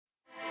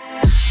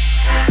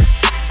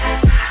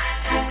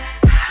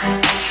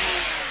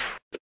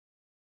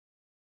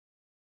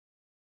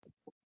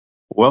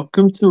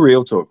Welcome to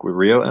Real Talk with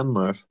Rio and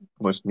Murph,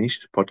 the most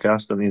niche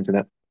podcast on the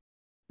internet.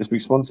 This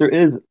week's sponsor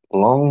is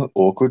Long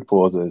Awkward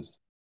Pauses.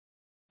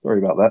 Sorry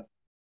about that.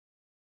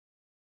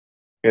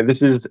 Okay,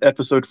 this is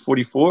episode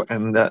 44,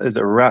 and that is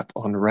a wrap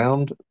on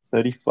round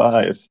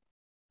 35.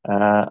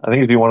 I think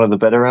it's been one of the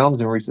better rounds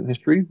in recent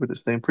history, with it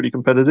staying pretty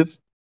competitive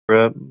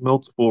for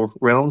multiple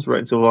rounds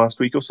right until the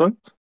last week or so.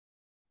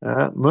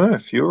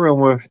 Murph, your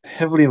round were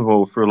heavily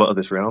involved for a lot of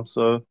this round,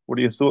 so what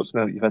are your thoughts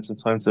now that you've had some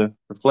time to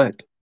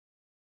reflect?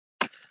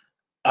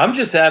 I'm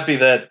just happy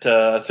that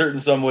a certain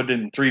someone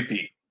didn't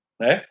three-peat.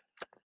 Eh?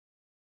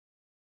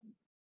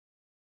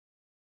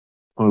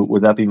 Oh,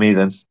 would that be me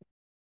then?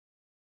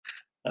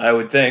 I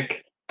would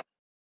think.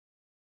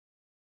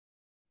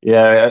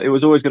 Yeah, it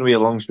was always going to be a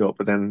long shot,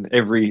 but then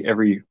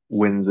every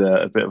win's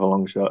a bit of a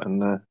long shot,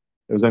 and there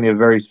was only a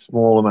very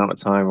small amount of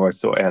time where I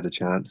thought I had a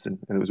chance, and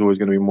it was always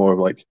going to be more of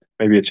like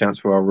maybe a chance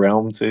for our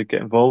realm to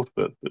get involved,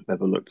 but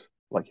never looked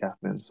like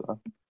happening. So,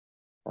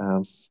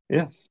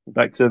 yeah,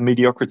 back to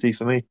mediocrity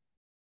for me.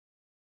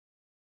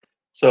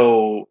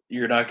 So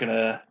you're not going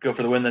to go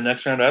for the win the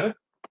next round either?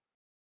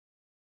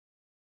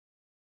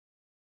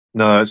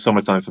 No, it's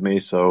summertime for me,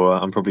 so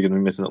I'm probably going to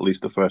be missing at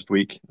least the first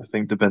week, I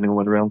think, depending on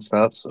when the round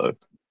starts. So,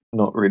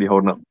 not really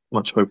holding up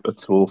much hope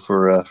at all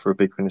for a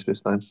big finish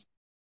this time.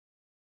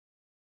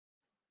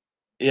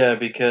 Yeah,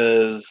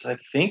 because I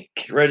think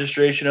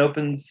registration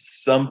opens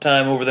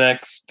sometime over the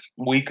next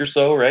week or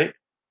so, right?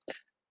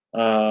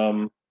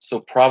 So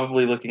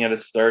probably looking at a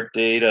start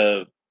date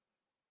of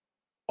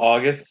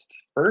August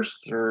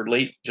 1st or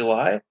late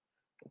July,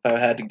 if I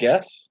had to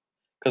guess,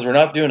 because we're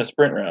not doing a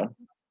sprint round.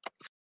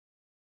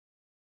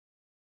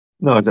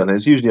 No, exactly.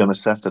 It's usually on a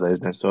Saturday,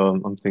 isn't it? So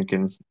I'm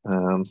thinking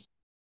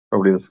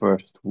probably the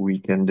first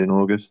weekend in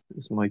August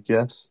is my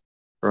guess,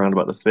 around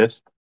about the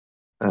 5th.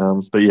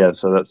 But yeah,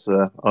 so that's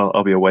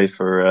I'll be away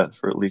for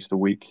at least a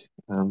week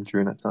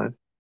during that time.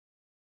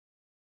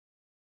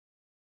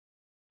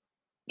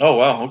 Oh,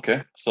 wow.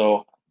 Okay.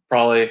 So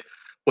probably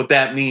what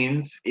that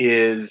means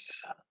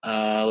is,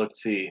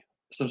 let's see,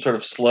 some sort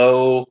of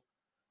slow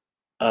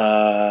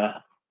uh,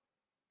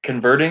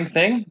 converting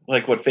thing,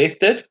 like what Faith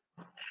did.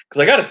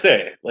 Because I got to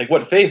say, like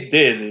what Faith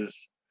did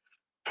is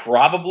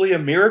probably a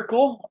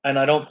miracle. And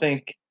I don't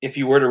think if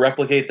you were to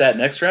replicate that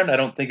next round, I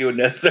don't think it would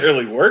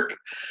necessarily work.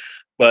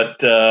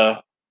 But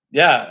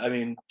yeah, I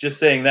mean, just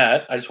saying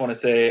that, I just want to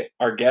say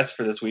our guests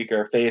for this week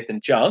are Faith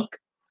and Chunk.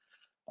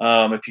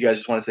 If you guys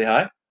just want to say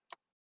hi.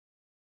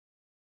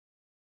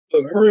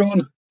 Hello,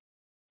 everyone.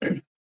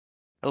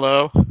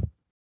 Hello.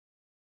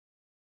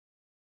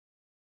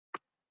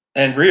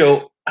 And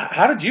Rio,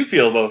 how did you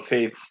feel about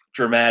Faith's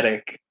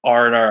dramatic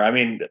R&R? I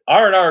mean,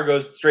 R&R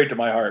goes straight to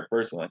my heart,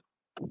 personally.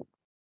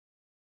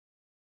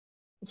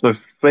 So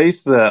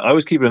Faith, I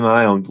was keeping an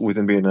eye on with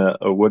him being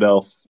a wood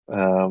elf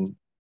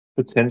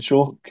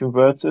potential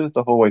converter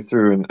the whole way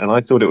through, and I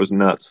thought it was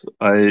nuts.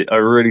 I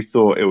really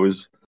thought it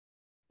was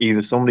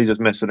either somebody just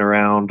messing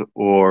around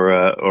or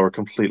a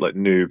complete like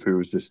noob who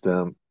was just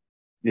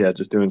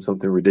just doing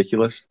something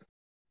ridiculous.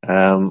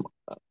 Um,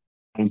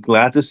 I'm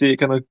glad to see it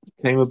kind of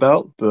came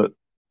about, but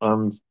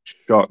I'm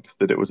shocked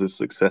that it was as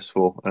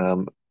successful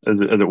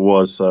as it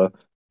was. So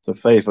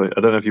Faith, I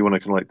don't know if you want to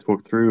kind of like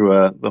talk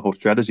through the whole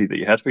strategy that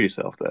you had for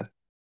yourself there.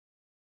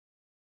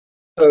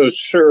 Oh,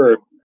 sure.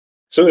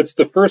 So it's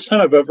the first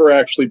time I've ever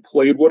actually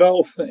played Wood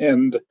Elf,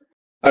 and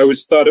I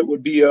always thought it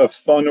would be a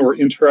fun or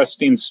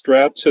interesting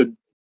strat to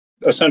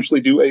essentially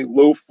do a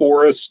low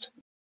forest,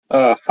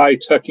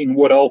 high-teching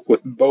Wood Elf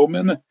with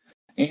Bowman,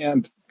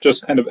 and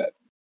just kind of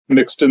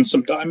mixed in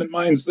some diamond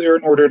mines there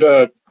in order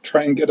to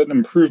try and get an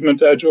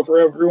improvement edge over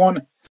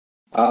everyone.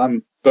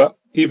 But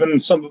even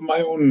some of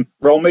my own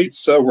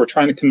realmates were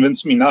trying to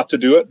convince me not to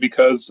do it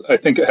because I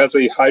think it has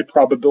a high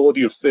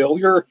probability of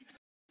failure.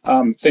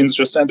 Things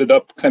just ended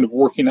up kind of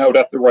working out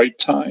at the right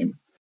time.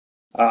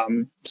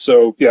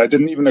 So yeah, I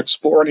didn't even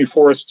explore any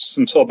forests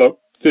until about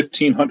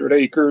 1,500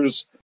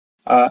 acres,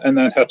 and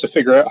then had to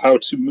figure out how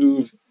to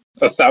move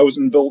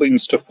 1,000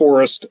 buildings to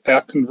forest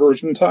at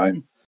conversion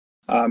time,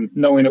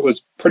 knowing it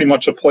was pretty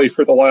much a play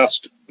for the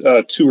last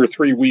 2 or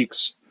 3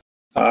 weeks,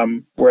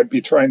 where I'd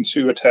be trying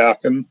to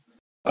attack, and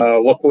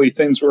luckily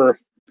things were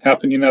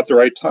happening at the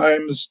right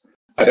times.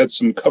 I had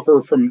some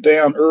cover from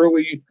Dan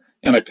early,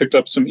 and I picked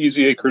up some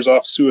easy acres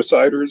off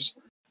Suiciders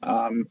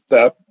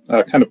that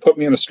kind of put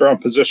me in a strong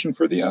position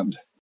for the end.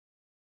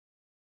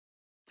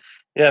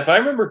 Yeah, if I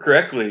remember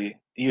correctly,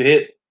 you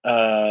hit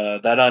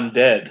that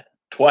undead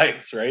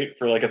twice, right?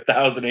 For like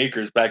 1,000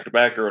 acres back to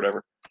back or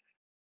whatever.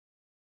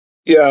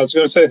 Yeah, I was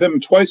going to say him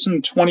twice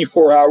in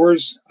 24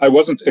 hours. I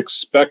wasn't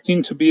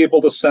expecting to be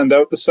able to send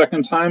out the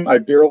second time. I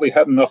barely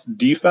had enough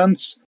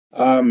defense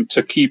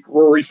to keep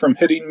Rory from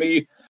hitting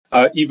me,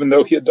 even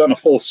though he had done a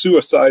full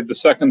suicide the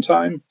second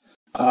time.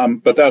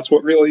 But that's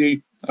what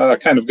really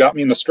kind of got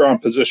me in a strong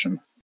position.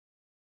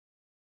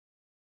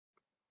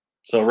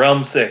 So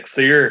Realm 6. So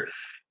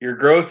your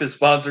growth is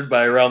sponsored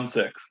by Realm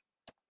 6.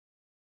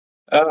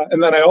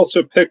 And then I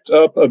also picked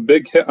up a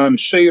big hit on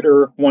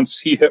Shader once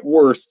he hit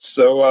worst,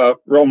 so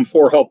Realm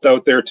 4 helped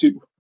out there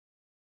too.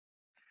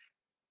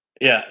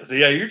 Yeah. So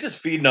yeah, you're just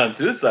feeding on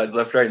suicides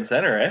left, right, and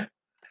center, eh?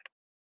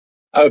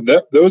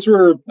 Those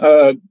were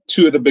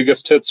two of the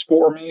biggest hits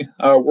for me.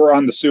 Were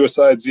on the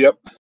suicides. Yep.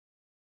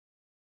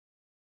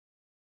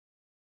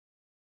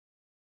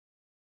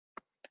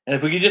 And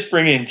if we could just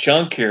bring in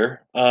Chunk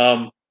here,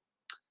 Chunk,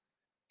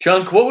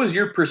 what was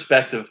your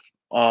perspective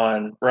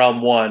on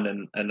round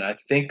one? And I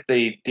think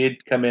they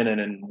did come in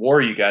and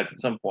war you guys at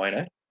some point,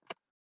 eh?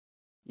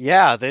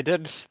 Yeah, they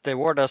did. They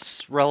warned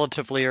us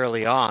relatively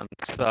early on.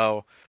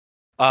 So,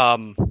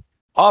 um,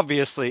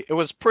 obviously, it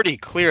was pretty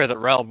clear that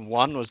Realm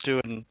 1 was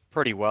doing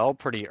pretty well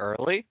pretty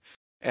early.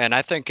 And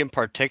I think in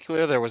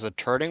particular, there was a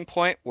turning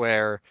point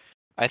where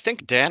I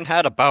think Dan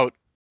had about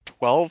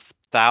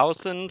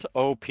 12,000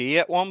 OP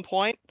at one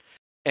point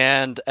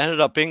and ended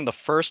up being the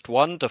first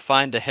one to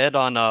find a hit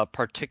on a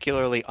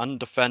particularly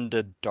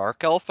undefended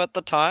Dark Elf at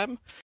the time.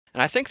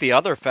 And I think the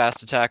other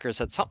fast attackers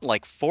had something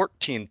like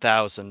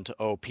 14,000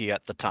 OP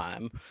at the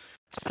time.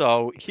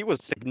 So he was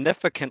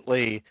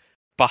significantly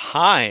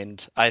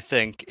behind, I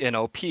think, in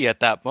OP at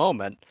that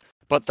moment.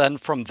 But then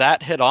from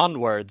that hit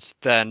onwards,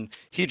 then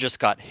he just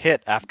got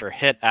hit after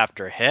hit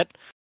after hit.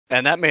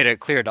 And that made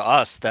it clear to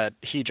us that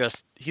he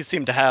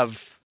seemed to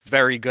have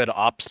very good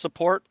ops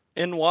support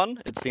in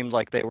one. It seemed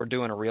like they were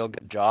doing a real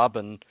good job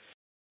in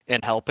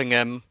helping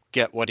him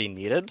get what he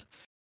needed.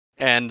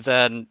 And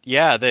then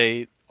yeah,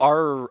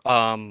 our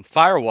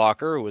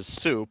Firewalker, who was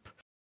Soup,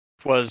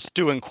 was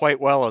doing quite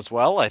well as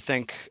well. I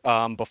think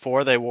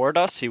before they ward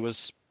us, he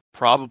was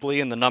probably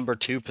in the number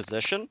 2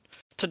 position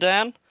to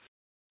Dan,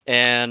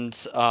 and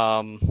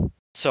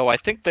so I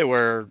think they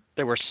were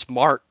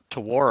smart to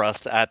war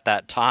us at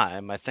that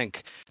time. I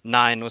think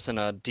 9 was in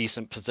a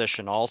decent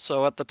position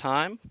also at the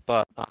time,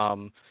 but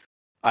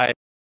I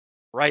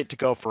right to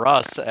go for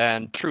us.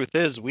 And truth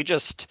is, we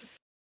just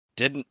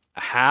didn't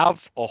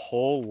have a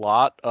whole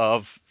lot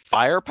of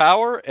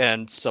firepower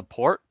and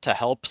support to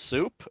help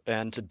Soup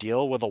and to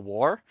deal with a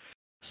war.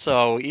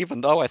 So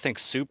even though I think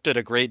Soup did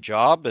a great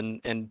job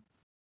in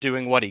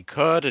doing what he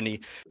could, and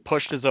he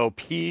pushed his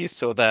OP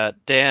so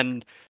that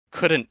Dan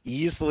couldn't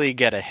easily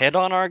get a hit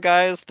on our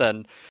guys,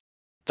 then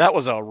that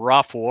was a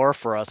rough war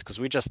for us because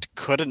we just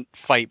couldn't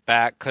fight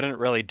back, couldn't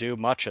really do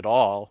much at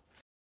all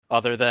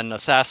other than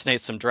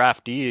assassinate some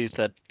draftees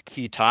at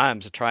key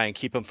times to try and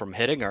keep them from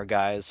hitting our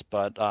guys.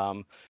 But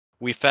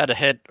we fed a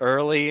hit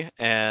early,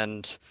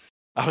 and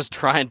I was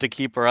trying to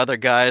keep our other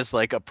guys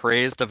like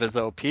appraised of his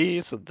OP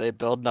so they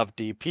build enough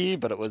DP,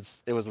 but it was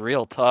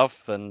real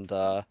tough. And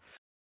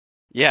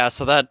yeah,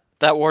 so that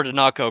war did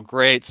not go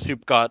great.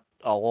 Soup got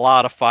a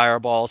lot of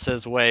fireballs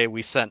his way.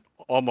 We sent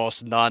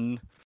almost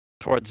none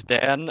towards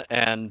Dan,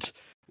 and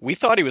we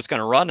thought he was going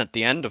to run at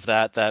the end of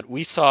that. That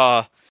we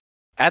saw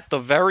at the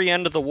very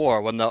end of the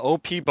war, when the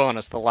OP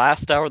bonus, the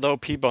last hour of the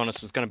OP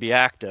bonus was going to be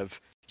active,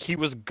 he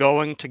was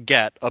going to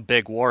get a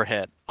big war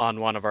hit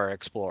on one of our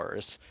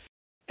explorers.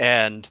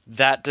 And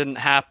that didn't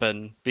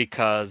happen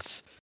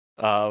because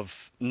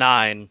of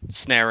 9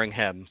 snaring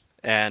him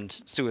and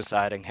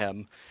suiciding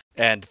him,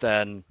 and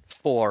then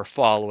 4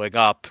 following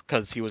up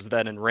because he was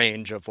then in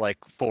range of like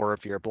 4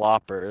 of your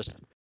bloppers,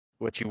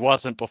 which he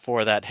wasn't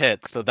before that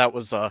hit. So that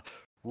was a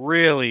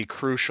really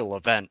crucial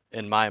event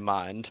in my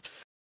mind.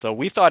 So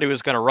we thought he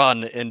was going to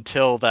run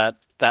until that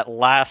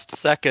last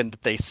second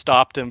they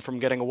stopped him from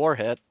getting a war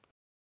hit,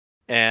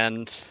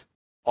 and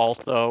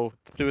also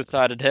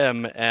suicided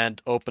him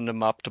and opened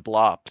him up to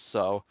blops.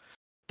 So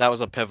that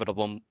was a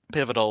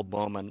pivotal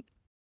moment.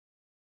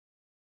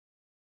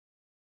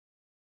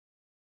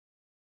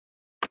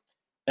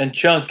 And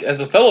Chunk, as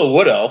a fellow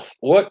wood elf,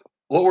 what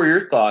were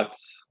your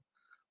thoughts,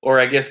 or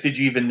I guess did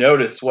you even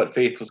notice what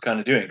Faith was kind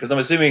of doing? Because I'm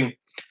assuming,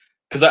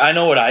 because I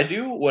know what I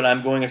do when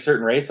I'm going a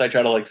certain race, I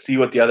try to like see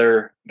what the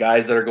other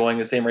guys that are going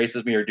the same race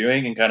as me are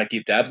doing and kind of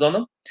keep tabs on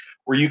them.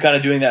 Were you kind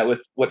of doing that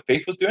with what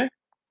Faith was doing?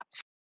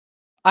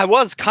 I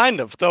was kind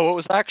of, though it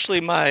was actually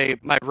my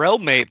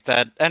railmate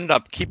that ended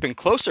up keeping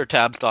closer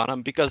tabs on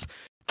him, because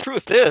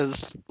truth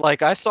is,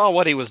 like, I saw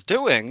what he was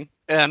doing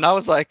and I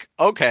was like,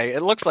 okay,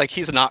 it looks like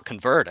he's not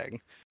converting,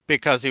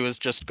 because he was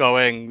just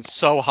going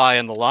so high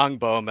in the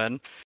longbowman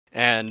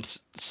and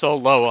so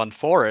low on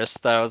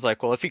forest that I was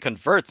like, well, if he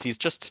converts,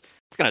 it's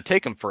going to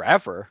take him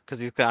forever because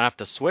he's going to have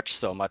to switch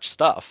so much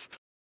stuff.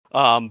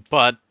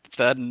 But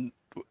then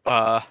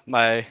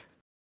my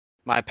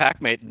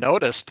packmate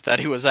noticed that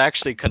he was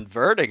actually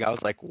converting. I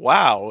was like,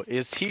 wow,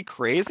 is he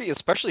crazy?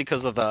 Especially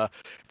because of the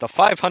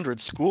 500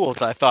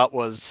 schools. I thought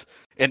was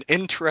an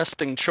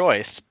interesting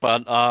choice.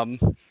 But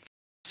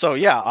so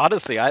yeah,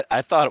 honestly,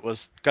 I thought it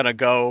was gonna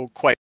go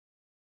quite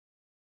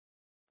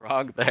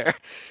wrong there.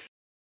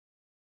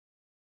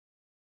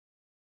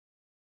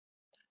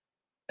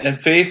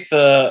 And Faith,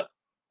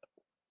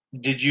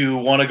 did you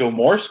want to go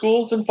more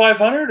schools than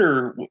 500,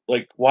 or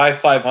like why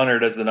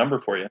 500 as the number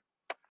for you?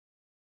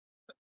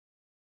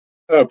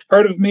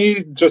 Part of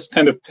me just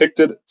kind of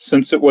picked it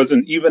since it was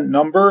an even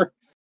number.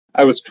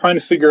 I was trying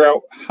to figure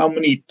out how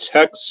many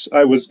techs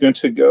I was going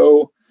to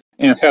go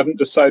and hadn't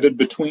decided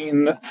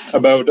between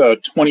about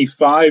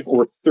 25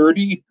 or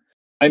 30.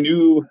 I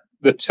knew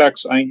the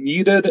techs I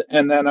needed,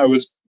 and then I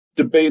was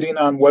debating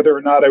on whether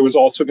or not I was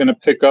also going to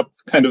pick up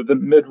kind of the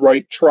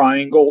mid-right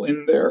triangle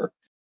in there.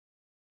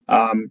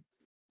 And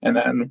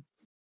then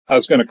I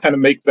was going to kind of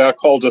make that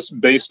call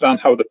just based on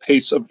how the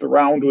pace of the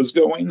round was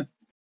going.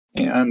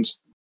 And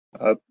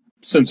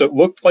since it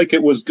looked like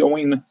it was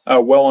going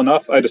well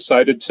enough, I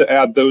decided to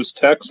add those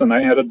techs, and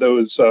I added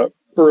those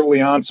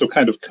early on, so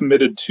kind of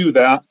committed to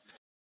that.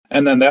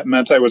 And then that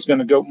meant I was going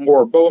to go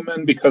more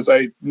bowman because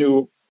I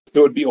knew it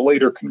would be a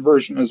later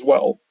conversion as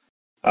well.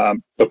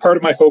 But part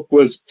of my hope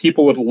was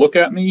people would look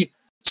at me,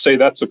 say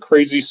that's a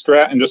crazy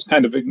strat, and just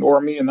kind of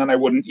ignore me, and then I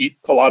wouldn't eat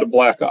a lot of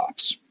black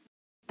ops.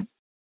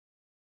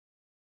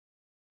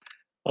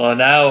 Well,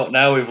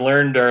 now we've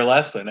learned our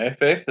lesson, eh,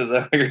 Faith? Is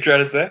that what you're trying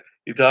to say?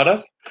 You taught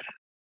us?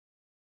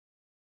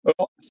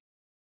 Well,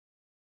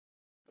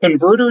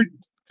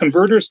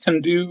 converters can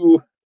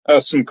do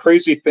some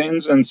crazy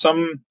things, and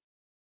some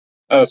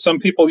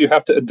people you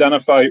have to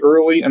identify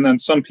early, and then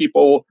some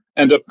people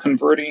end up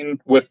converting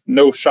with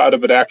no shot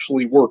of it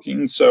actually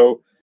working.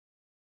 So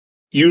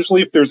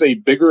usually if there's a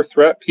bigger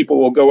threat, people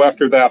will go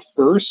after that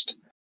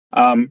first,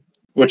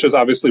 which is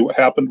obviously what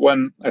happened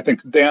when I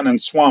think Dan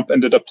and Swamp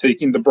ended up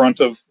taking the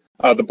brunt of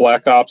the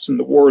Black Ops and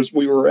the wars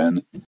we were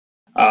in.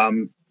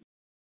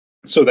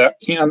 So that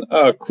can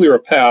clear a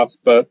path,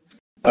 but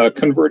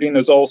converting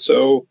is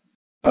also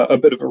a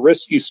bit of a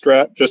risky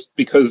strat just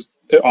because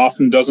it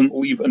often doesn't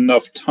leave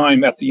enough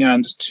time at the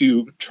end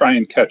to try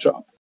and catch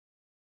up.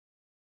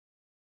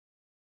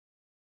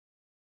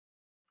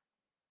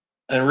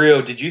 And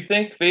Rio, did you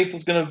think Faith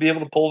was going to be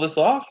able to pull this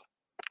off?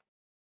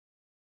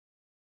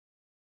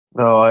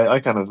 No,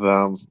 I kind of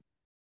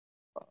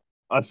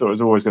I thought it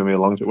was always going to be a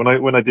long shot.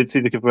 When I did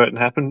see the converting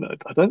happen,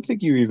 I don't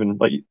think you even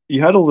like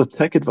you had all the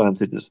tech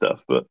advantage and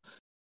stuff, but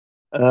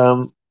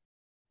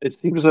it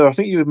seems as though I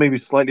think you were maybe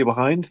slightly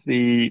behind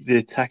the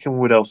attack and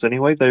Wood Elves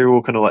anyway. They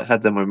all kind of like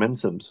had their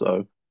momentum,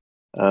 so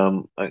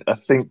I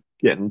think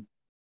getting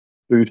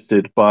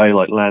boosted by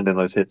like landing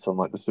those hits on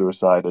like the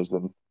Suiciders,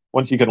 and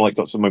once you kind of like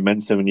got some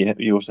momentum, and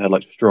you also had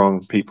like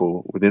strong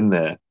people within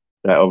there,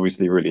 that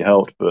obviously really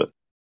helped. But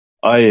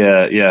I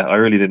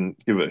really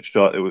didn't give it a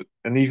shot. It was,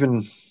 and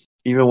even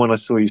when I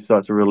saw you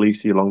start to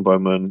release your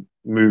longbowman,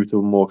 move to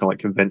a more kind of like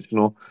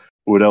conventional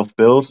Wood Elf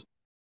build,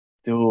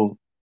 still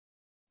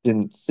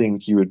didn't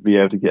think you would be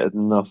able to get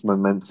enough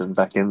momentum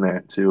back in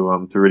there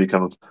to really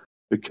kind of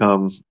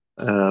become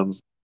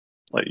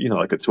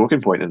like a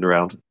talking point in the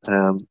round.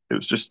 It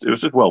was just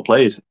well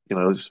played,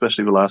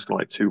 especially the last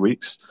like 2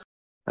 weeks.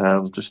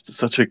 Just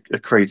such a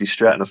crazy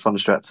strat and a fun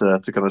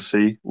strat to kind of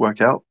see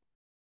work out.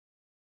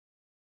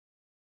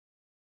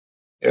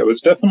 It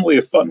was definitely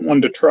a fun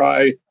one to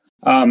try.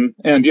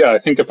 And yeah, I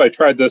think if I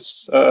tried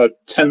this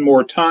 10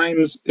 more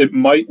times, it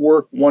might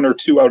work 1 or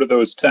 2 out of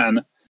those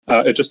 10.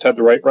 It just had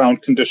the right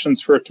round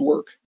conditions for it to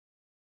work.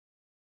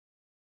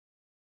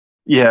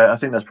 Yeah, I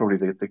think that's probably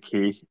the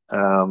key.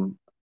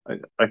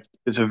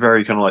 It's a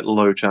very kind of like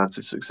low chance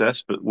of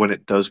success, but when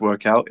it does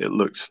work out, it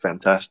looks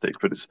fantastic.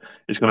 But it's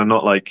kind of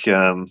not like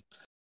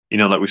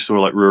like we saw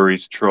like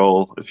Rory's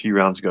troll a few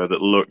rounds ago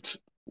that looked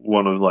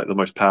one of like the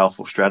most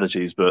powerful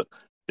strategies, but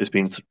it's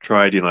been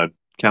tried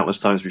countless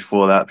times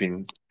before that,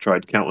 been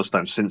tried countless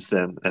times since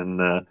then,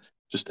 and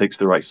just takes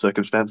the right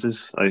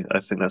circumstances. I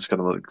think that's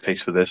kind of the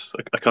case for this.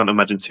 I can't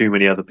imagine too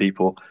many other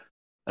people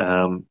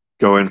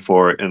going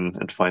for it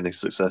and finding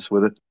success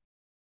with it.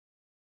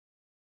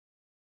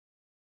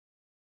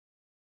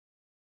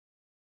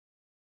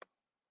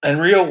 And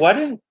Rio, why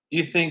didn't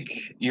you think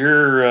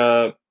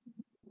your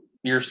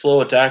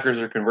slow attackers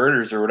or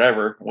converters or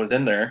whatever was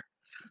in there?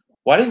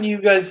 Why didn't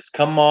you guys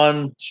come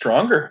on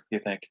stronger, do you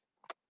think?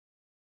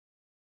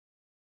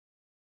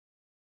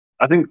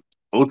 I think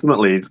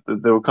ultimately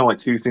there were kind of like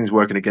two things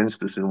working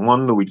against us. And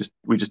one, that we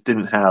just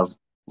didn't have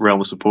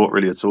realm of support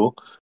really at all.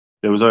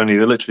 There was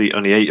literally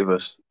only 8 of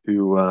us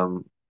who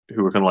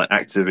were kind of like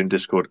active in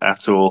Discord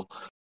at all.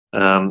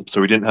 So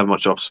we didn't have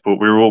much op support.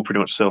 We were all pretty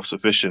much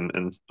self-sufficient,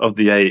 and of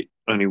the 8,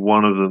 only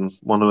one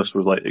of us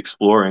was like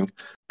exploring.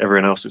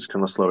 Everyone else was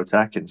kind of slow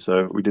attacking.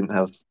 So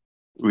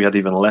we had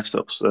even less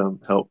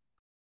help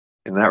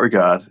in that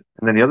regard.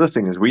 And then the other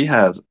thing is we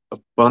had a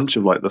bunch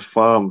of like the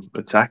farm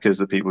attackers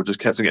that people just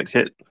kept on getting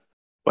hit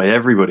by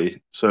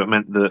everybody. So it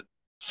meant that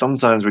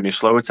sometimes when you're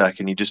slow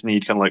attacking, you just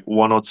need kind of like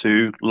 1 or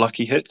 2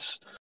 lucky hits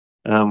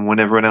when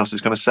everyone else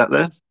is kind of sat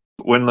there.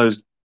 But when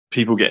those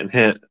people getting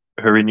hit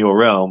are in your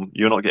realm,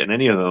 you're not getting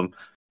any of them.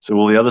 So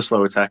all the other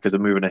slow attackers are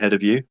moving ahead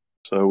of you.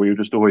 So we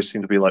just always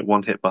seem to be like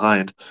 1 hit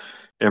behind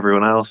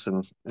everyone else.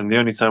 And the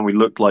only time we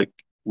looked like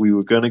we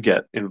were going to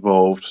get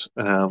involved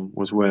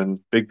was when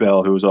Big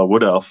Bell, who was our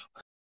Wood Elf,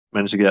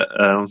 managed to get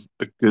a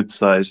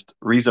good-sized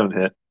rezone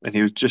hit, and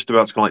he was just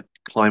about to like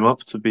climb up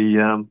to be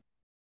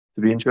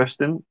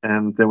interesting.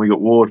 And then we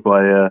got warded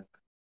by I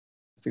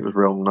think it was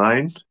Realm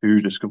 9,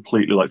 who just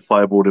completely like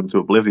fireballed him to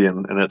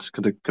oblivion, and it's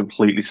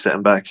completely set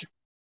him back.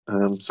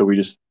 So we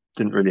just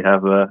didn't really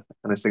have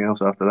anything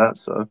else after that.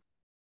 So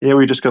yeah,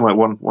 we just kind of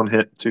like one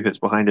hit, 2 hits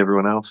behind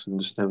everyone else, and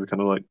just never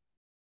kind of like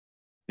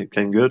it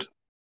came good.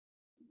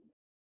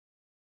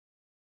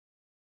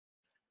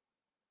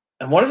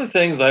 And one of the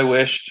things I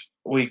wished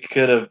we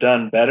could have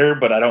done better,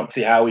 but I don't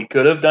see how we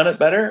could have done it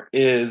better,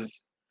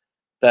 is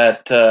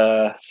that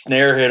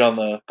snare hit on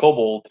the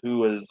kobold, who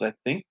was, I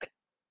think,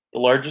 the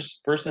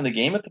largest person in the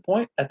game at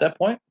that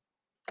point.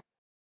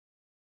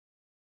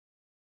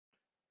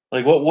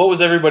 Like, what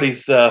was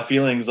everybody's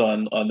feelings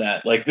on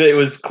that? Like, it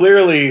was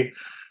clearly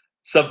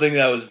something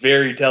that was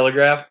very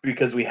telegraphed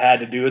because we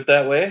had to do it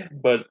that way.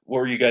 But what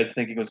were you guys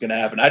thinking was going to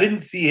happen? I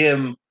didn't see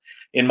him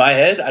in my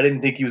head. I didn't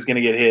think he was going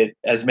to get hit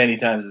as many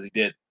times as he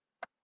did.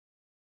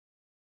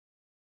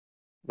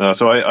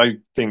 So I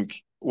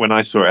think when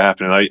I saw it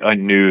happening, I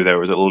knew there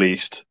was at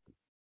least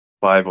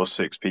 5 or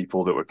 6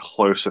 people that were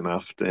close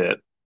enough to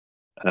hit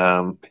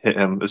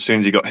him. As soon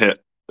as he got hit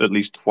at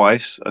least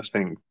twice, I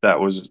think that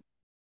was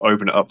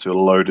open it up to a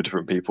load of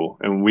different people,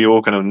 and we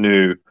all kind of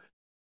knew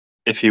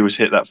if he was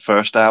hit that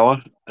first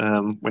hour,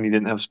 when he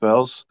didn't have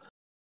spells,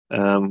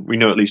 we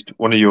knew at least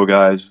one of your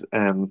guys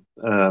and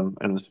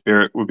the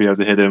spirit would be able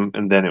to hit him,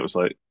 and then it was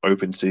like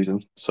open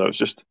season. So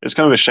it's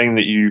kind of a shame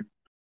that you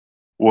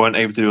weren't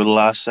able to do a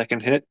last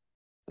second hit,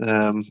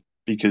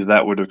 because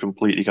that would have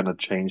completely kind of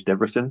changed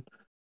everything.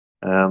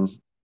 But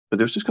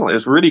it was just kind of,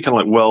 it's really kind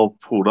of like well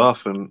pulled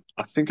off, and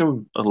I think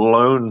I'm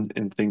alone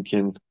in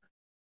thinking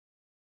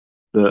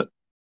that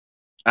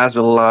as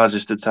the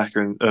largest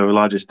attacker or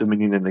largest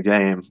dominion in the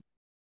game,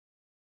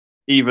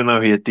 even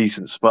though he had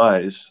decent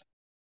spies,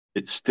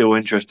 it's still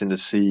interesting to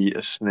see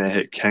a snare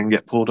hit can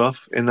get pulled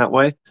off in that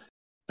way.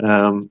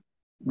 Um,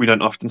 we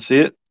don't often see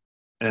it,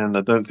 and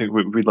I don't think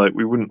we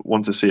wouldn't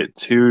want to see it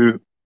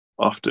too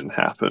often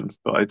happen.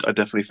 But I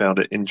definitely found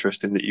it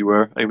interesting that you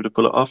were able to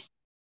pull it off.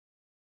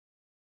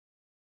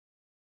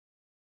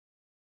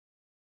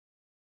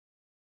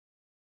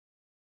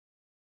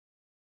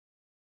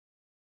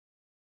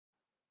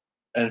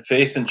 And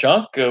Faith and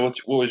Chunk,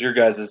 what was your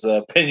guys'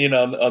 opinion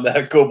on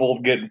that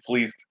kobold getting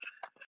fleeced?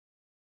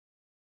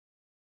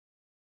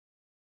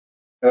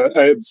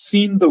 I had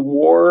seen the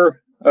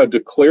war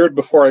declared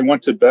before I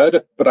went to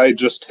bed, but I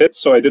just hit,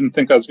 so I didn't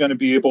think I was going to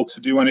be able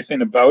to do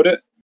anything about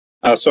it.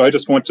 So I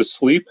just went to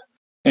sleep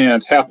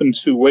and happened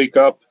to wake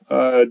up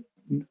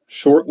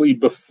shortly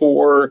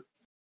before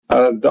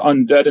the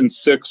undead in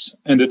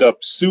 6 ended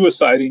up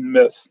suiciding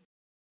Myth.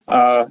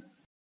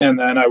 And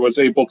then I was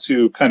able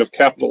to kind of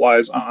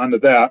capitalize on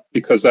that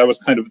because that was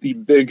kind of the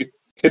big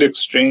hit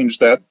exchange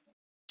that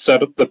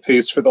set up the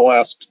pace for the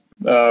last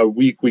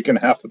week and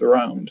a half of the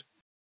round.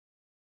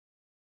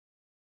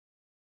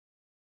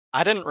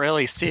 I didn't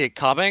really see it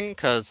coming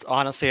because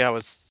honestly I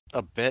was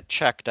a bit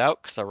checked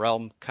out because the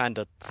realm kind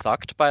of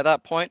sucked by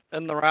that point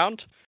in the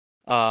round.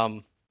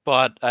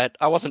 But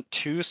I wasn't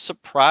too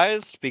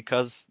surprised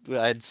because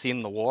I'd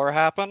seen the war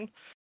happen.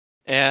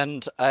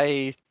 And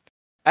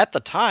at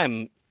the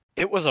time,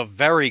 it was a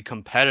very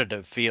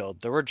competitive field.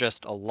 There were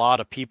just a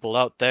lot of people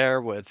out there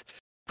with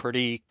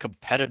pretty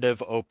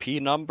competitive OP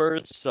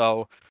numbers.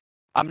 So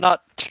I'm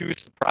not too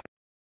surprised.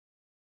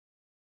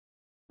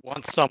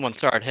 Once someone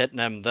started hitting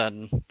him,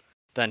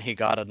 then he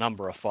got a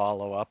number of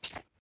follow-ups.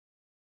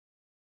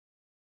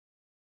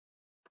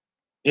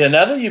 Yeah,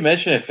 now that you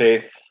mention it,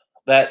 Faith,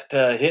 that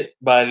hit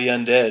by the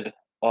undead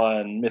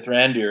on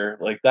Mithrandir,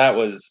 like that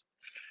was,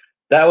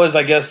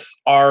 I guess,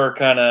 our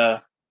kind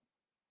of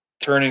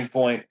turning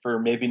point for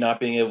maybe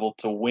not being able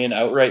to win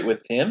outright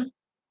with him.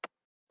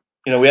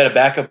 You know, we had a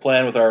backup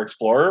plan with our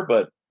explorer,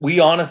 but we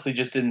honestly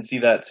just didn't see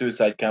that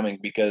suicide coming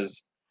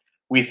because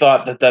we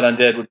thought that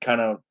undead would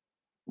kind of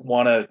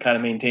want to kind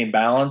of maintain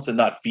balance and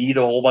not feed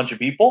a whole bunch of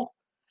people.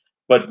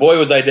 But boy,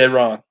 was I dead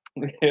wrong.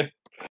 I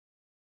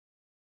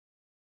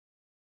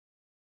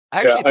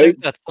actually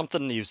think that's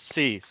something you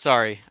see.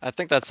 Sorry. I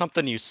think that's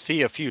something you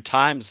see a few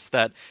times,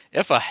 that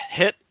if a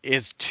hit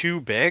is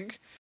too big,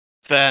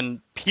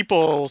 then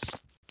people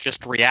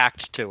just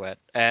react to it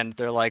and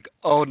they're like,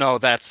 "Oh no,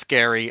 that's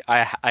scary.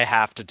 I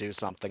have to do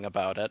something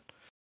about it."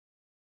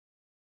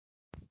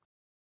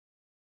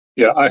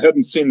 Yeah, I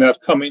hadn't seen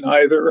that coming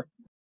either.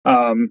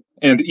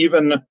 And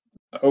even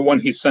when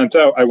he sent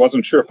out, I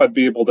wasn't sure if I'd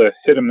be able to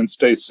hit him and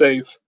stay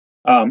safe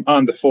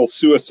on the full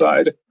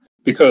suicide,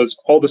 because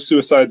all the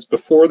suicides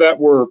before that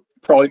were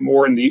probably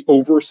more in the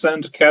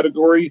oversend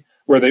category,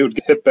 where they would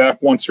get hit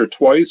back once or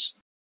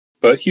twice.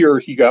 But here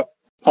he got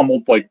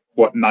pummeled like,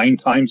 9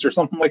 times or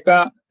something like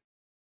that.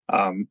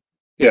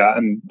 Yeah,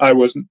 and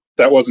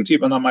that wasn't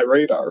even on my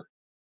radar.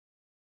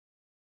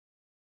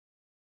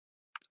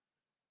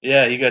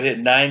 Yeah, he got hit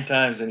 9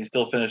 times and he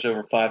still finished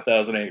over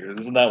 5,000 acres.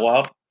 Isn't that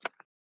wild?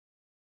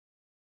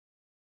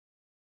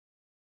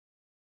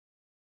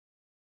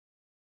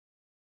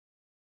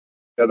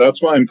 Yeah,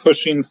 that's why I'm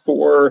pushing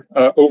for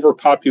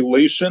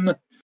overpopulation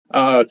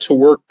to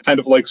work kind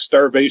of like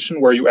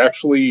starvation, where you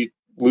actually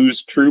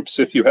lose troops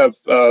if you have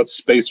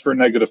space for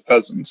negative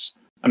peasants.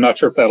 I'm not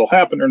sure if that'll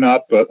happen or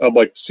not, but I'd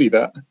like to see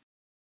that.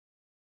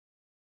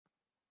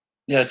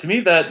 Yeah, to me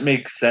that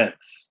makes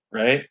sense,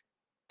 right?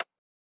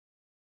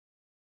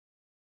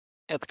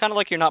 It's kind of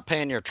like you're not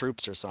paying your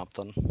troops or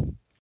something.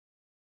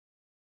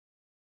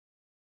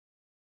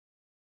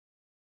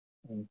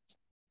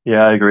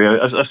 Yeah, I agree.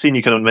 I've seen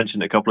you kind of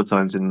mention it a couple of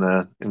times in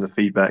the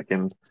feedback,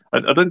 and I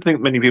don't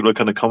think many people have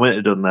kind of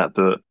commented on that,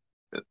 but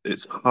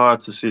it's hard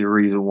to see a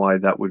reason why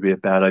that would be a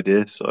bad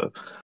idea. So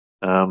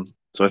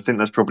I think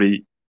that's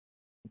probably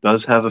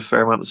does have a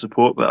fair amount of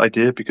support, that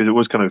idea, because it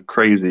was kind of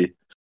crazy.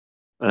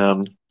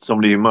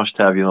 Somebody who must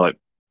have, like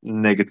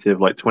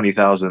negative like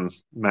 20,000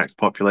 max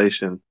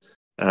population,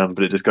 but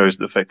it just goes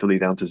effectively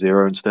down to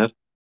zero instead.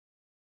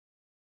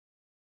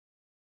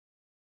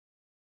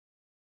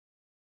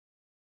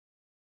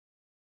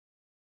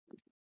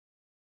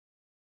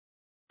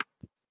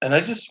 And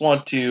I just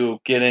want to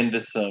get into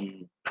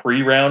some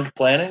pre-round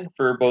planning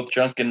for both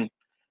Junk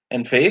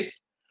and Faith.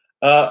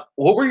 What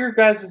were your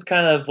guys'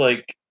 kind of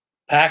like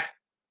pack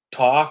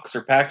talks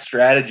or pack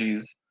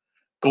strategies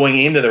going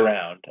into the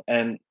round?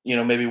 And,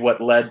 maybe what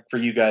led for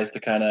you guys to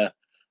kind of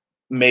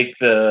make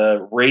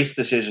the race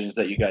decisions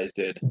that you guys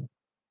did?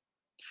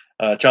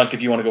 Junk,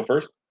 if you want to go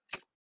first.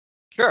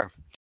 Sure.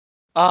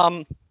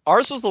 Ours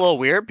was a little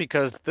weird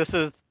because this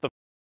is the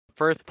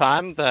first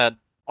time that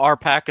our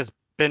pack has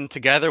been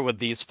together with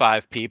these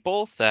 5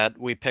 people that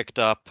we picked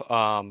up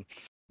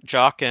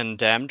Jock and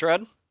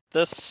Damdread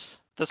this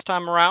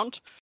time around.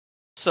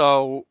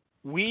 So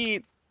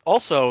we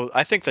also,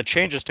 I think the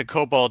changes to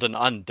Kobold and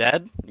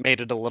Undead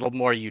made it a little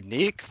more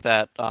unique,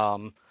 that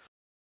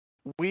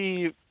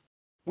we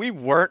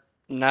weren't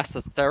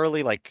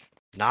necessarily like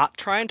not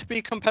trying to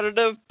be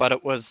competitive, but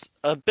it was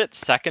a bit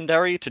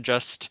secondary to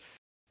just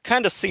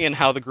kind of seeing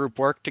how the group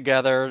worked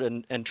together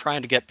and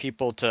trying to get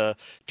people to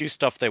do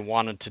stuff they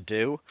wanted to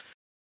do.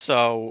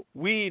 So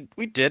we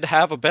did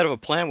have a bit of a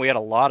plan. We had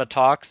a lot of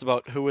talks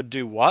about who would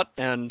do what,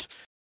 and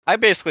I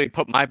basically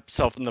put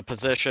myself in the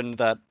position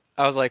that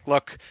I was like,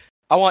 look,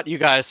 I want you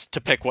guys to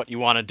pick what you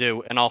want to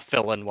do, and I'll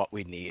fill in what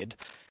we need.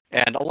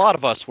 And a lot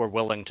of us were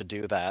willing to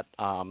do that.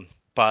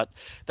 But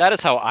that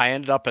is how I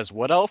ended up as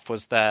Wood Elf,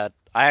 was that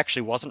I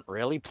actually wasn't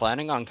really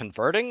planning on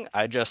converting.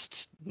 I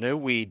just knew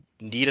we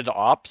needed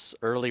ops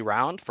early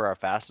round for our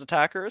fast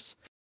attackers.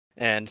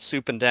 And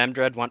Soup and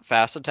Damdread went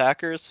fast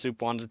attackers.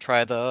 Soup wanted to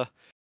try the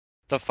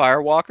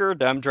Firewalker.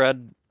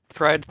 Damdread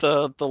tried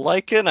the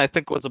Lycan. I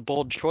think was a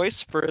bold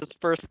choice for his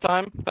first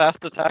time fast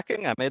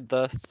attacking. I made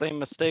the same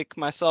mistake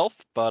myself,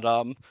 but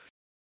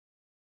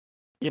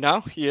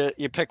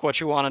you pick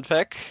what you want to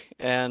pick,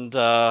 and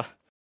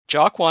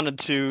Jock wanted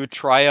to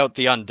try out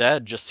the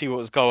Undead, just see what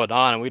was going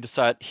on, and we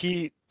decided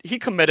he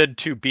committed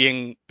to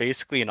being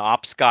basically an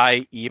ops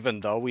guy,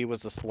 even though he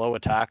was a slow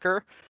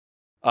attacker.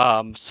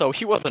 So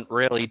he wasn't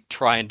really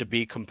trying to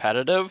be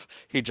competitive.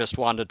 He just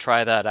wanted to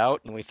try that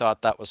out, and we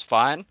thought that was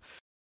fine.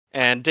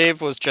 And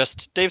Dave's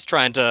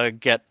trying to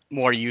get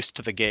more used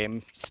to the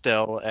game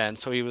still, and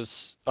so he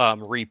was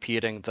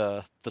repeating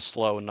the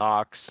slow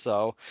knocks.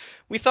 So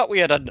we thought we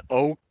had an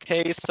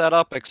okay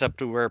setup,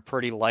 except we were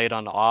pretty light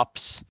on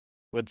ops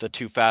with the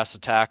 2 fast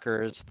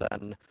attackers,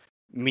 then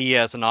me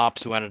as an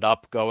ops who ended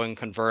up going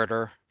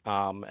converter,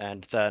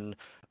 and then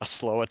a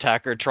slow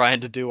attacker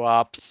trying to do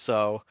ops.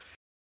 So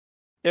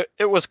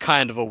it was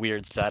kind of a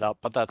weird setup,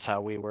 but that's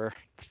how we were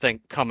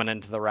coming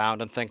into the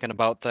round and thinking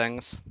about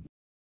things.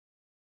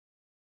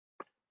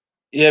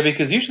 Yeah,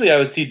 because usually I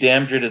would see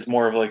Damdred as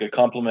more of like a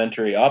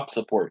complimentary op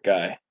support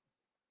guy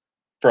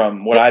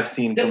from what I've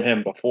seen from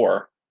him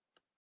before.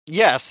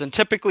 Yes, and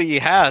typically he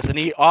has, and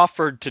he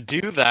offered to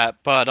do that,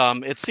 but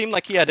it seemed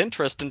like he had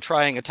interest in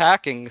trying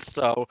attacking,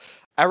 so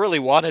I really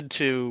wanted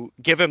to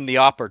give him the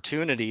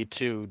opportunity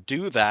to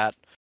do that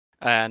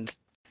and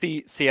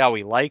see how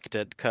he liked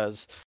it,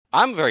 because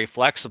I'm very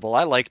flexible.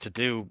 I like to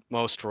do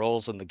most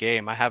roles in the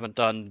game. I haven't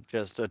done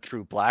just a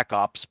true Black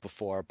Ops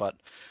before, but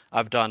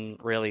I've done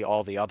really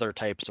all the other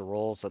types of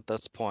roles at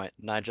this point,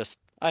 and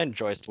I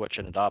enjoy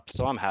switching it up,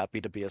 so I'm happy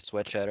to be a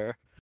switch hitter.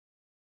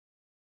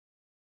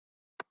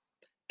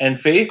 And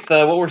Faith,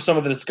 what were some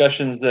of the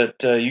discussions that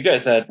you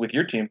guys had with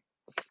your team?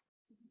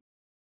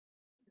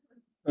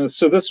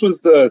 So this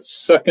was the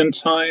second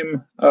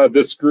time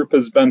this group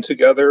has been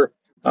together.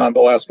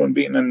 The last one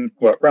being in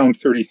round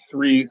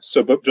 33,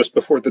 so just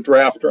before the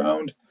draft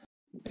round.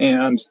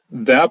 And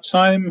that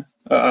time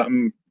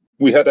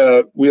we had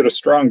a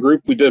strong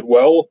group. We did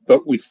well,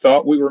 but we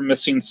thought we were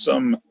missing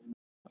some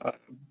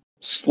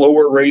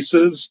slower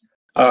races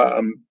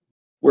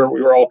where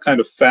we were all kind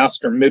of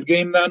fast or mid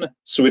game then.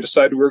 So we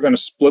decided we were going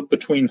to split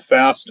between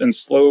fast and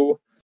slow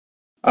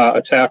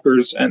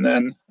attackers, and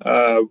then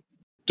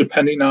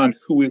depending on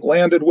who we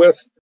landed with,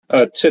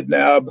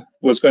 Tidnab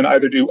was going to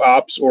either do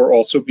ops or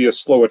also be a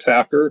slow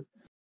attacker.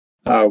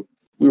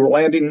 We were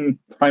landing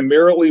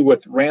primarily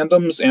with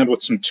randoms and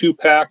with some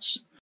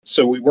 2-packs,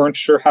 so we weren't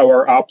sure how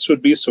our ops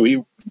would be, so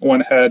we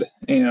went ahead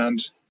and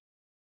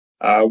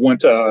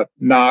went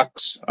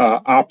Nox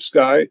ops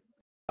guy,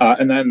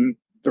 and then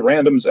the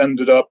randoms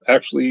ended up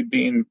actually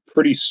being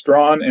pretty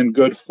strong and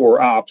good for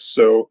ops,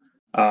 so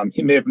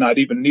he may have not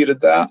even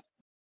needed that.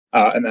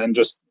 And then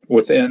just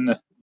within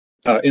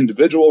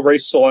individual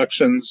race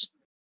selections,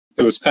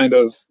 it was kind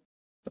of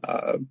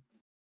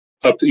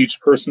up to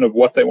each person of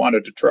what they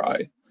wanted to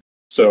try.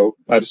 So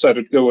I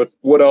decided to go with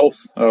Wood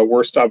Elf.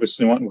 Worst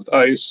obviously went with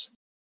Ice.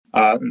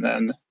 And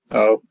then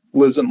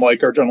Liz and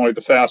Like are generally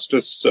the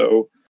fastest,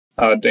 so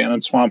Dan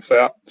and Swamp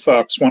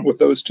Fox went with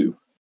those two.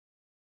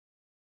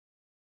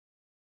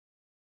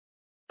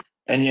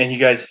 And you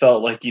guys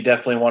felt like you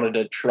definitely wanted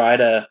to try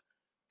to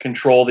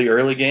control the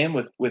early game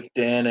with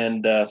Dan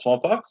and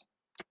Swamp Fox?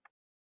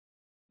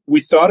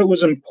 We thought it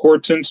was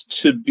important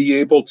to be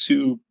able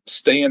to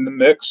stay in the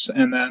mix,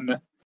 and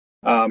then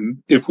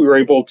if we were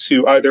able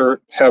to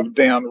either have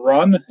Dan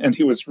run, and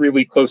he was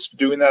really close to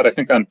doing that, I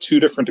think on 2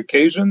 different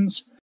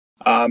occasions,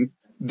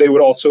 they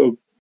would also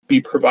be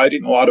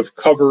providing a lot of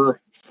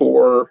cover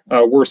for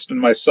Worst and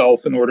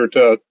myself in order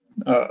to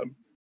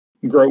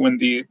grow in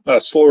the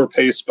slower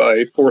pace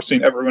by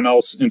forcing everyone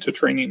else into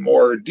training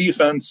more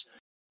defense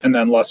and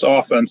then less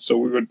offense, so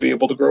we would be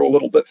able to grow a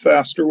little bit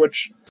faster,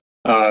 which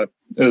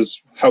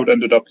is how it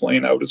ended up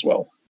playing out as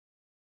well.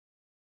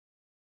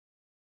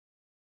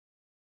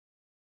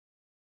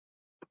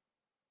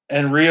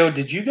 And Rio,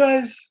 did you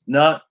guys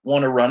not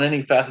want to run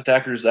any fast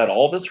attackers at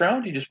all this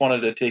round? You just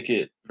wanted to take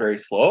it very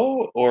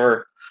slow,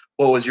 or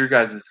what was your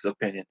guys'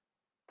 opinion?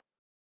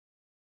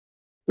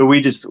 So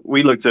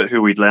we looked at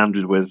who we'd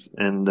landed with,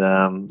 and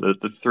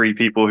the 3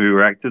 people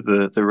who acted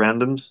the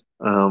randoms,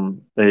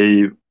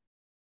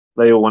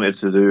 they all wanted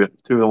to do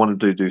 2 of them wanted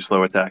to do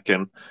slow attack,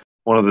 and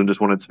one of them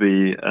just wanted to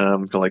be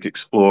to like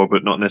explore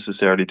but not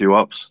necessarily do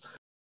ups.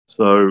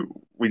 So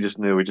we just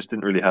knew we just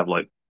didn't really have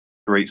like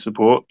great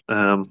support.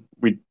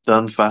 We'd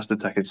done fast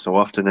attacking so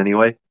often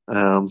anyway,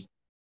 and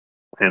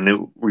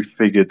we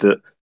figured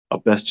that our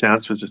best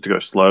chance was just to go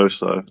slow.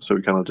 So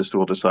we kind of just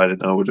all decided,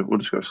 no, we'll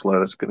just go slow.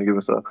 That's going to give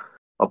us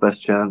our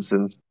best chance,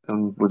 and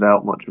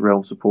without much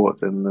realm support,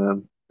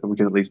 then we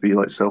can at least be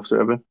like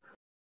self-serving.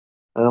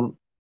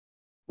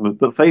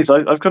 But Faith,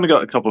 I've kind of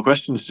got a couple of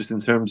questions just in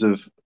terms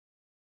of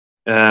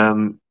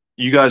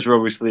you guys were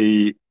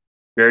obviously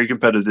very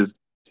competitive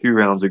 2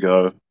 rounds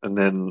ago, and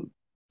then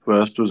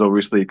first was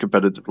obviously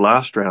competitive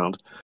last round.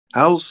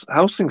 How's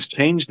things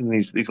changed in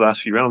these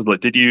last few rounds?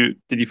 Like, did you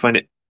find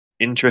it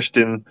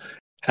interesting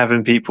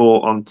having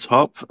people on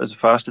top as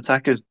fast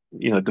attackers,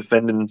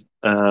 defending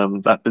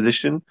that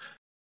position,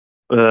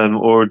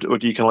 or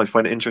do you kind of like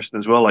find it interesting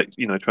as well, like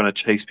trying to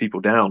chase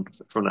people down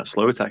from that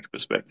slow attacker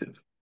perspective?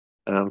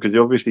 Because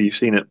obviously you've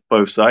seen it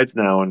both sides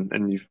now,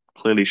 and you've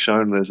clearly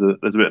shown there's a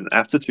bit of an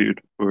aptitude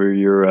for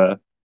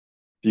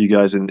you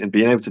guys in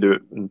being able to do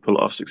it and pull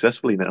it off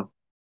successfully now.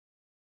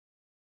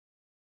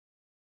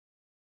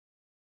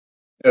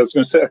 I was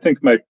going to say, I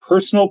think my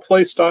personal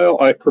play style,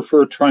 I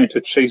prefer trying to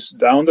chase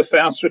down the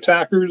fast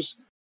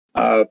attackers.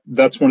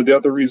 That's one of the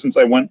other reasons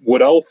I went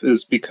Wood Elf,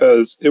 is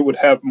because it would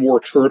have more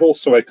turtle,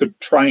 so I could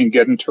try and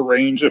get into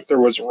range if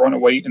there was a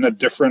runaway in a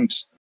different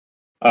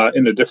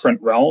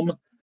realm.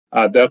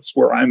 That's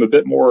where I'm a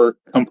bit more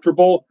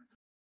comfortable.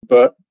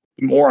 But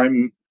the more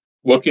I'm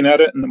looking at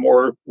it, and the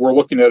more we're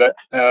looking at it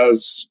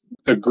as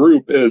a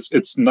group,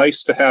 it's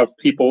nice to have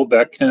people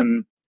that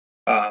can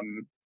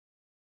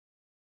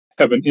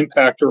have an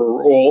impact or a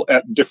role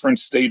at different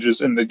stages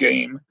in the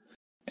game,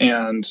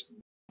 and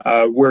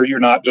where you're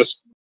not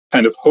just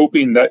kind of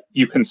hoping that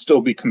you can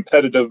still be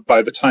competitive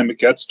by the time it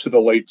gets to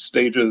the late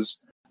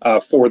stages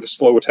for the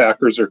slow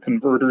attackers or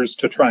converters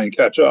to try and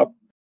catch up.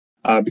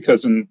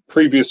 Because in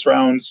previous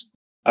rounds,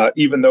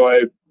 even though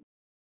I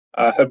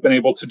have been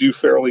able to do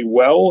fairly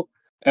well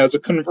as a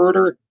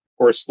converter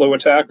or a slow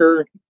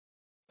attacker,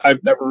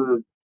 I've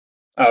never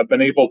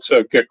been able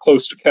to get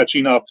close to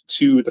catching up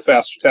to the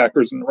fast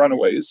attackers and the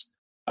runaways.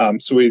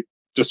 So we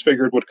just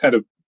figured would kind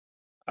of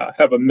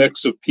have a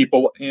mix of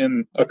people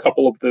in a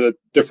couple of the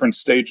different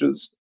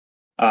stages.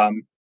 I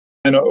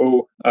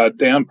know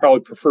Dan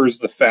probably prefers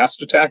the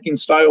fast attacking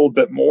style a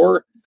bit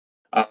more.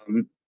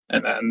 And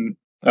then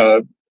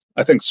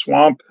I think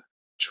Swamp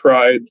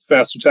tried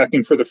fast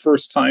attacking for the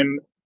first time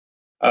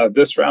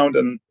this round,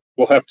 and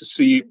we'll have to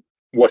see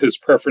what his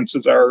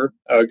preferences are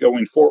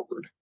going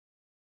forward.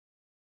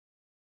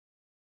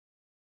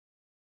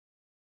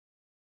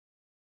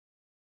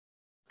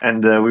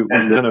 And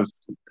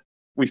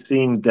we've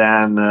seen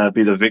Dan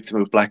be the victim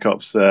of Black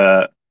Ops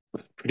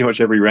pretty much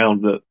every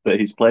round that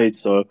he's played.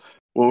 So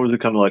what was the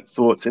kind of like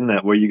thoughts in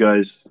that? Were you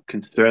guys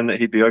concerned that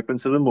he'd be open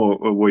to them, or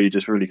were you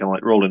just really kind of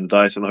like rolling the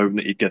dice and hoping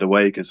that he'd get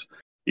away? Because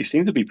he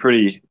seemed to be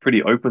pretty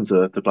open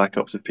to Black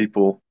Ops if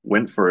people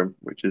went for him,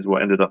 which is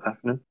what ended up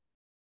happening.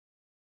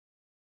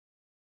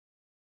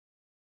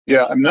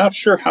 Yeah, I'm not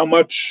sure how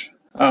much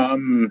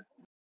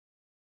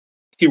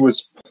he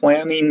was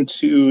planning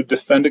to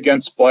defend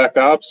against Black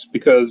Ops,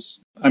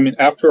 because, I mean,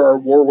 after our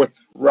war with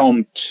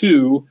Realm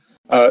 2,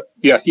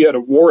 he had a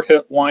war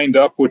hit lined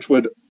up, which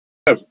would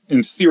have,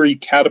 in theory,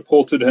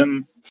 catapulted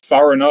him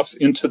far enough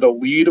into the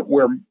lead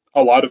where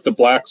a lot of the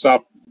Black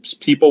Ops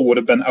people would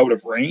have been out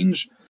of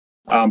range.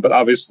 But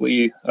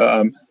obviously,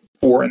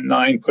 4 and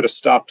 9 put a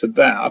stop to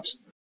that.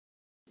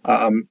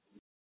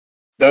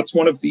 That's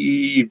one of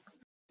the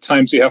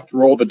times you have to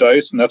roll the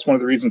dice, and that's one of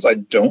the reasons I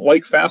don't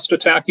like fast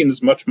attacking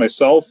as much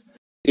myself,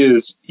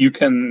 is you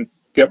can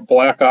get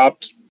Black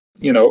Ops,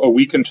 a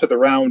week into the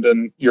round,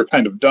 and you're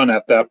kind of done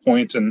at that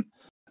point. And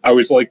I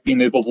always like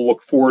being able to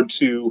look forward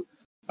to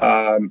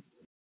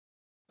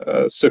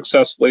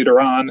success later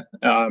on,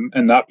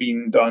 and not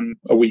being done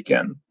a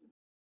weekend.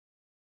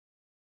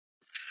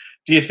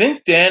 Do you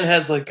think Dan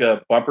has like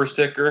a bumper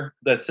sticker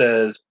that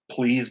says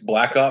 "Please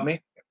Black Op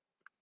me"?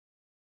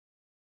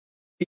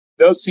 He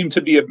does seem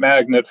to be a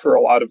magnet for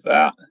a lot of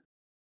that.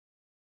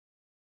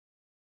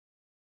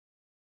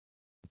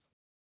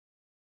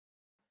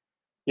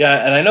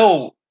 Yeah, and I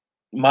know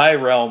my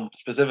realm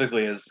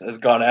specifically has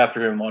gone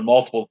after him on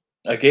multiple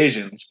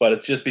occasions, but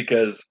it's just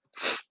because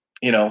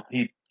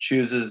he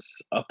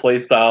chooses a play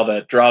style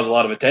that draws a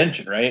lot of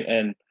attention, right?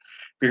 And if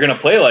you're going to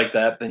play like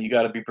that, then you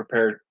got to be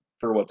prepared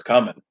for what's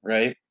coming,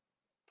 right?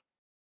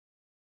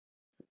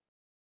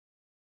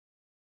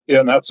 Yeah,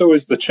 and that's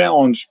always the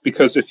challenge,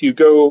 because if you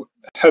go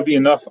heavy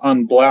enough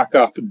on Black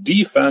Op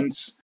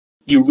defense,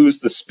 you lose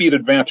the speed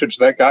advantage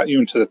that got you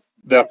into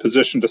that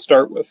position to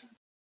start with.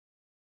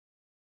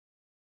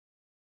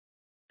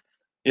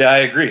 Yeah, I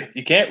agree.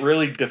 You can't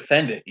really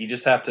defend it. You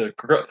just have to.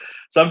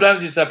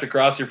 Sometimes you just have to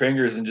cross your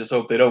fingers and just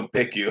hope they don't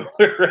pick you,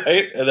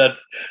 right? And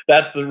that's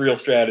the real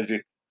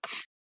strategy.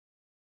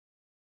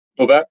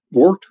 Well, that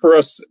worked for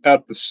us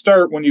at the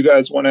start when you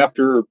guys went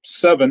after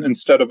 7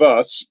 instead of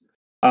us,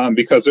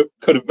 because it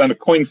could have been a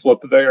coin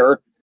flip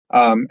there.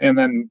 And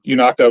then you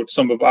knocked out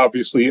some of,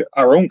 obviously,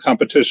 our own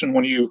competition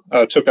when you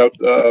took out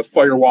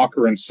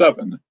Firewalker in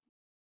 7.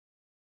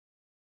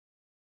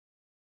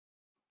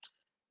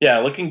 Yeah,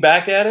 looking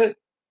back at it,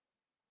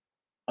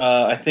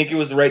 I think it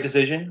was the right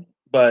decision,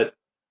 but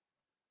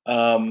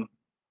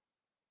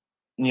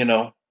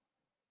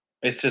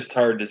it's just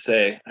hard to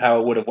say how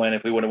it would have went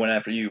if we would have went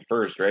after you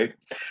first, right?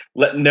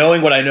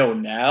 Knowing what I know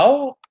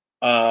now,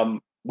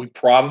 we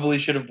probably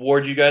should have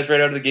warred you guys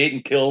right out of the gate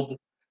and killed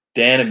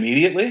Dan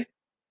immediately,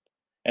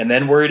 and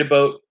then worried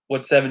about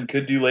what 7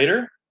 could do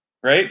later,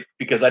 right?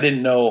 Because I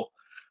didn't know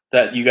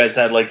that you guys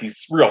had like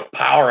these real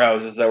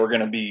powerhouses that were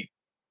going to be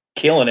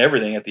killing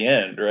everything at the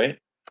end, right?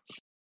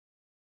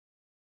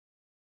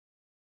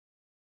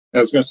 I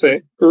was going to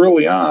say,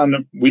 early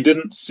on, we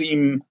didn't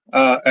seem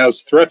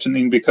as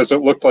threatening because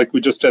it looked like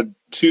we just had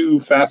 2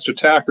 fast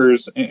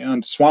attackers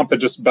and Swamp had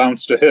just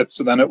bounced a hit,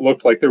 so then it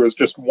looked like there was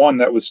just one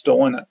that was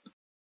still in it.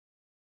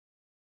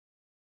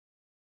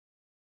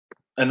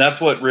 And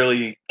that's what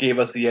really gave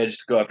us the edge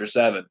to go after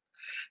 7.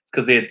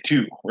 Because they had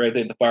 2, right?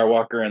 They had the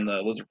Firewalker and the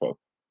Lizardfolk.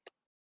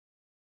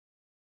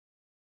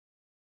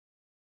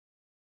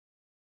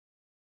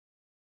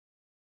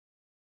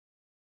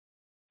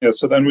 Yeah,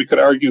 so then we could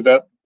argue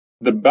that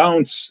the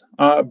bounce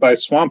by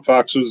Swamp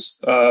Fox was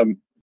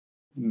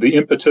the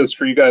impetus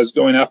for you guys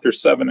going after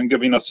 7 and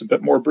giving us a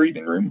bit more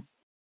breathing room.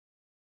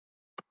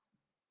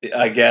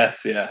 I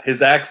guess, yeah.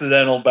 His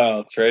accidental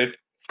bounce, right?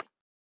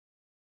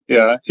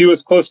 Yeah, he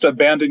was close to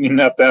abandoning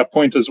at that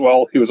point as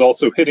well. He was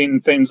also hitting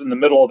things in the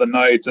middle of the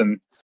night, and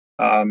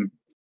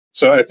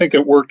so I think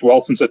it worked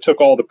well since it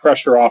took all the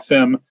pressure off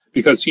him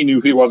because he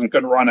knew he wasn't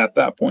going to run at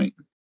that point.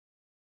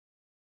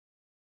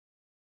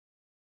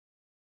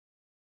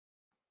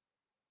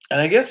 And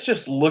I guess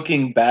just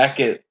looking back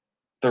at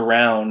the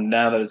round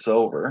now that it's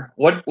over,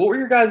 what were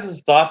your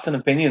guys' thoughts and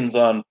opinions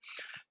on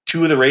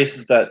 2 of the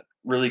races that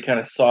really kind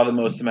of saw the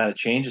most amount of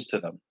changes to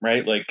them,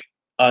 right? Like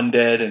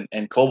Undead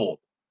and Kobold.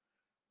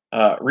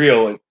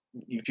 Rio,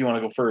 if you want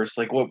to go first,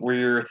 like what were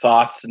your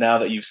thoughts now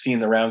that you've seen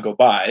the round go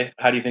by?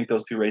 How do you think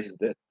those 2 races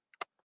did?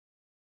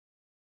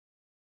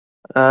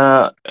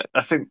 I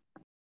think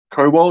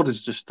Kobold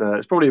is just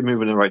it's probably a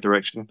move in the right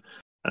direction.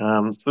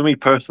 For me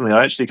personally,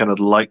 I actually kind of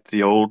liked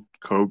the old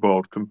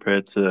Kobold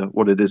compared to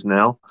what it is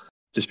now,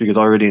 just because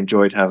I really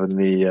enjoyed having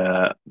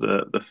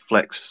the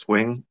flex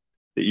swing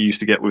that you used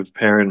to get with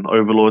pairing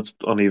overlords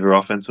on either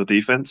offense or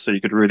defense, so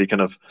you could really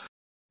kind of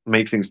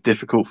make things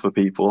difficult for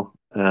people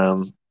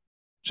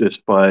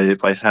just by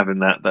having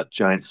that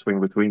giant swing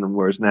between them.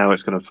 Whereas now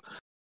it's kind of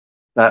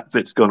that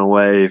bit's gone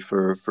away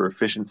for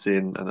efficiency,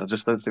 and I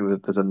just don't think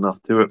that there's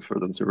enough to it for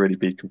them to really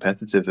be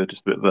competitive. They're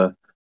just a bit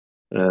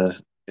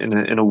of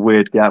in a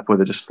weird gap where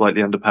they're just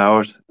slightly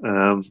underpowered.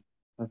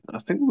 I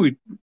think we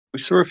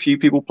saw a few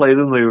people play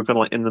them. They were kind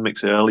of like in the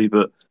mix early,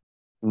 but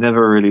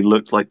never really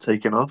looked like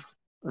taking off.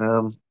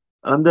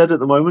 Undead at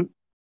the moment,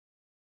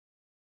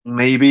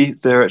 maybe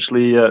they're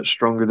actually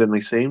stronger than they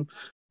seem.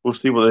 We'll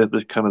see what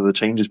the kind of the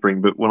changes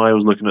bring. But when I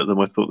was looking at them,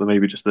 I thought they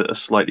maybe just a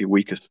slightly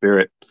weaker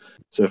Spirit.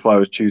 So if I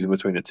was choosing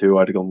between the 2,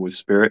 I'd have gone with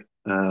Spirit.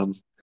 And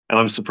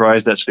I'm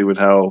surprised actually with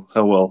how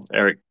well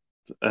Eric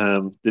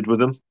did with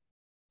them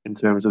in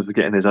terms of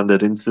getting his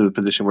Undead into the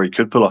position where he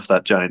could pull off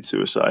that giant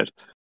suicide.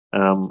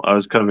 I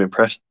was kind of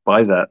impressed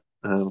by that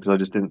because I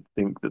just didn't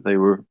think that they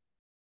were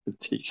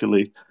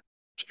particularly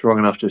strong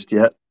enough just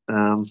yet.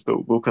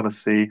 But we'll kind of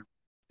see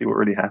what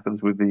really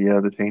happens with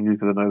the changes,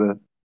 because I know that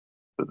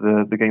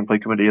the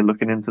gameplay committee are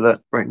looking into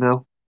that right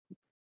now.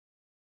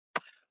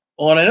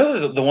 Well, and I know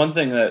that the one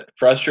thing that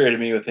frustrated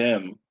me with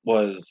him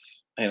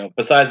was,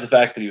 besides the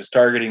fact that he was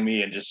targeting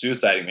me and just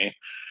suiciding me,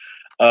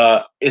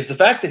 is the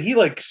fact that he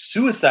like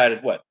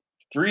suicided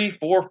 3,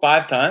 4,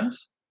 5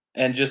 times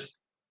and just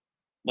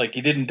like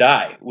he didn't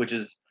die, which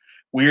is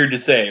weird to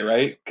say,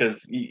 right?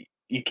 Because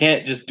you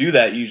can't just do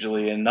that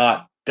usually and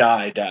not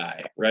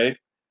die, right?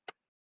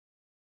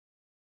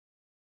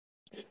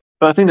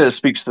 But I think that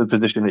speaks to the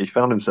position that he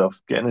found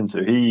himself getting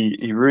into.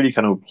 He really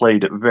kind of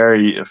played it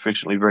very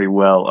efficiently, very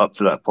well up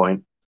to that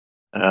point.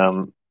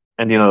 And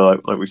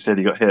like we said,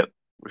 he got hit.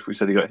 If we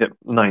said he got hit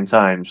 9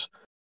 times,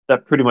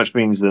 that pretty much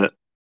means that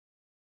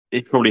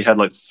he probably had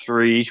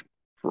three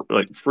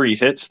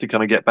hits to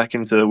kind of get back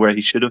into where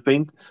he should have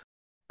been.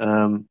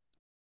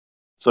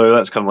 So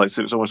that's kind of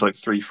so it's almost like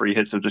 3 free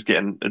hits of just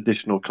getting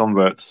additional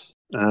converts.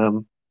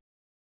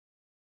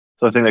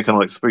 So I think they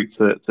kind of speak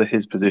to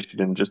his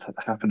position and just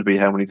happen to be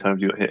how many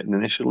times you got hit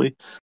initially.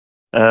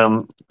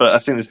 But I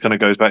think this kind of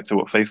goes back to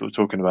what Faith was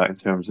talking about in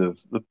terms of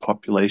the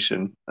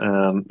population.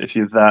 If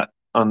you're that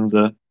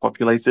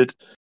underpopulated,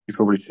 you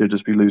probably should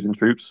just be losing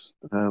troops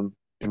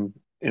in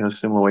a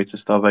similar way to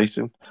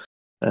starvation.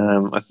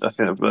 I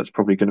think that's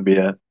probably going to be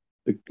a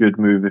good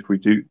move if we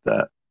do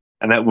that.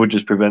 And that would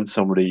just prevent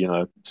somebody,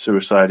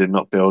 suiciding,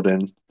 not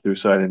building,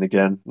 suiciding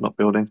again, not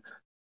building.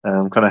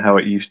 Kind of how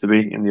it used to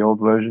be in the old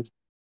version,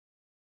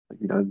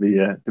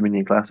 the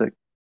Dominion Classic.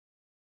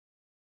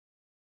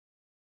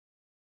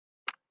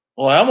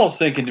 Well, I almost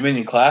think in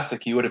Dominion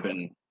Classic he would have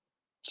been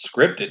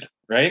scripted,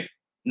 right?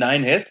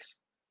 9 hits.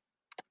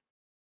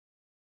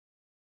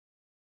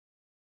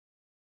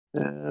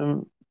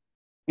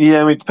 Yeah,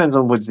 I mean, it depends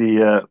on with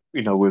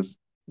with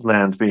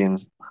land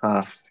being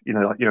half,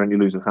 you're only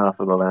losing half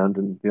of the land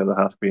and the other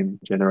half being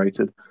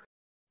generated.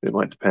 It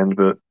might depend,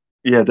 but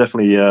yeah,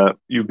 definitely,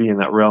 you'd be in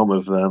that realm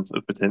of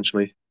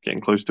potentially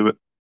getting close to it.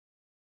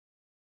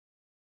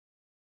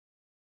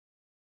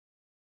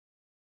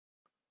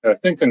 I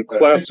think in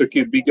Classic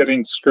you'd be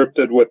getting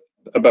scripted with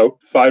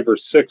about 5 or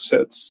 6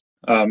 hits,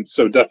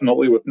 so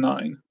definitely with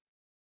 9.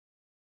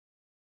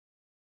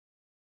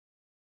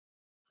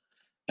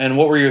 And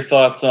what were your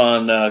thoughts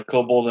on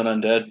Kobold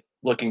and Undead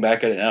looking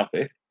back at it now,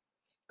 Faith?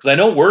 Because I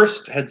know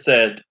Worst had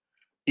said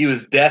he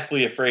was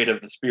deathly afraid of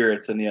the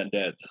spirits and the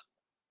undeads.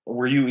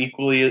 Were you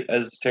equally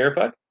as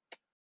terrified?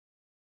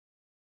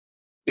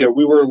 Yeah,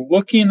 we were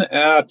looking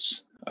at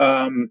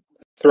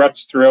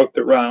threats throughout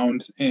the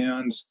round,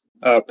 and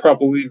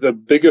probably the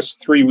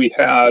biggest 3 we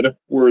had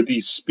were the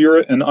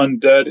spirit and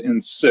undead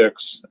in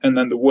 6, and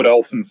then the wood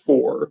elf in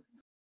 4.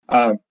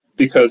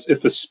 Because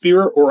if a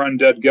spirit or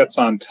undead gets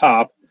on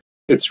top,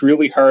 it's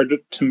really hard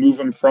to move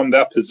them from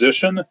that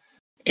position,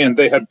 and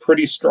they had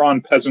pretty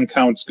strong peasant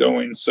counts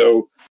going,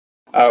 so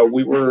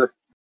we were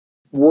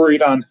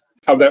worried on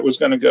how that was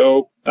going to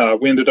go.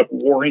 We ended up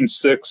warring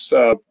 6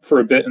 for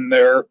a bit in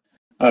there,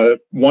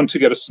 1 to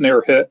get a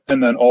snare hit,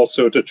 and then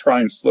also to try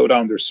and slow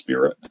down their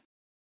spirit.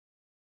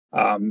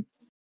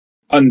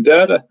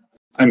 Undead,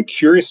 I'm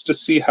curious to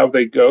see how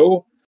they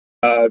go.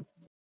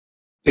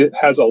 It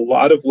has a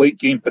lot of late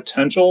game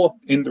potential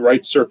in the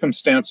right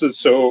circumstances,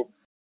 so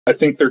I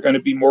think they're going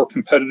to be more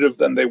competitive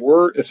than they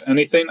were. If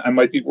anything, I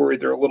might be worried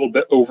they're a little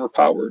bit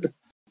overpowered.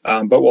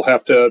 But we'll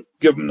have to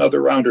give them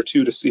another round or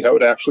 2 to see how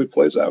it actually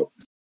plays out.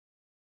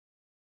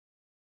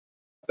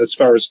 As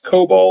far as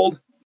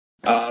Kobold,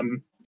 I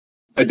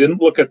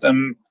didn't look at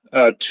them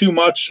too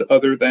much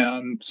other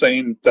than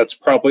saying that's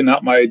probably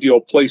not my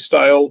ideal play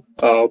style.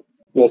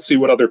 We'll see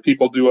what other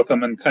people do with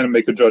them and kind of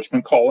make a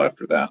judgment call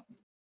after that.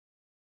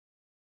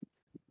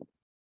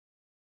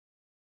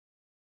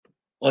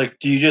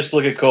 Do you just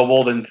look at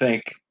Kobold and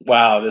think,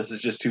 wow, this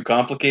is just too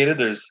complicated?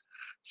 There's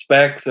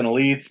specs and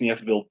elites and you have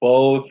to build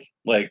both.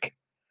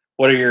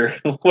 What are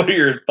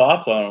your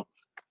thoughts on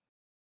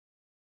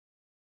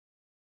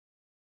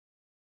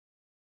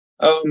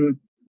them?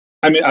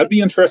 I mean, I'd be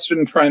interested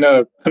in trying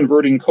to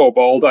converting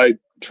Kobold. I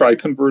try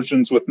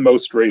conversions with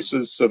most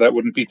races, so that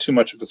wouldn't be too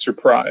much of a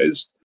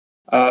surprise.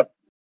 I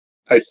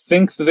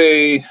think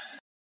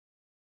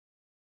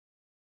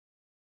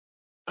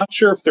not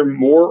sure if they're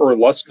more or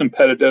less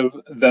competitive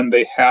than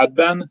they had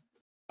been.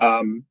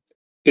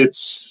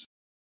 It's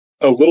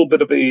a little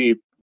bit of a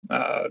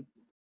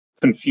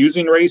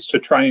confusing race to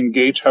try and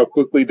gauge how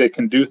quickly they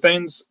can do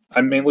things.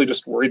 I'm mainly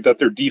just worried that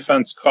their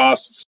defense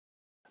costs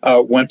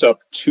went up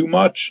too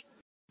much,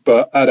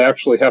 but I'd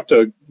actually have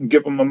to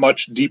give them a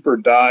much deeper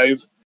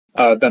dive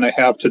than I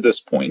have to this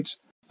point.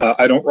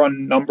 I don't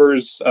run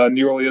numbers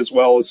nearly as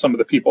well as some of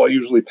the people I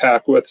usually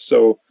pack with,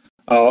 so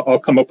I'll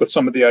come up with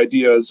some of the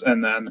ideas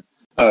and then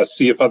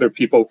see if other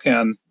people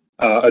can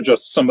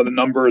adjust some of the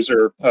numbers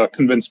or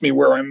convince me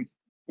where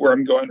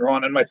I'm going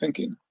wrong in my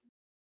thinking.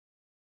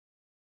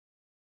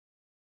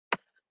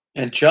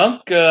 And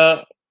Chunk,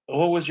 what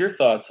was your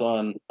thoughts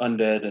on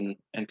Undead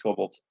and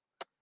Kobolds?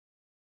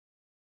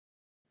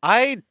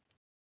 I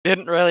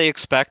didn't really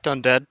expect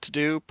Undead to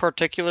do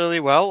particularly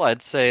well.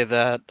 I'd say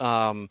that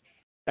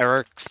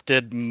Eric's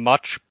did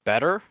much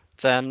better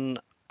than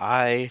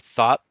I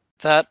thought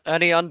that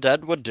any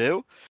Undead would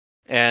do.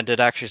 And it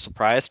actually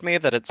surprised me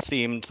that it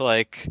seemed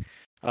like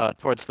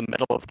towards the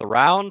middle of the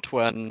round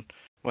when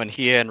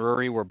he and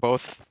Rory were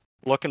both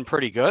looking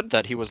pretty good,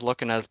 that he was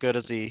looking as good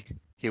as he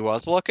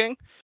was looking.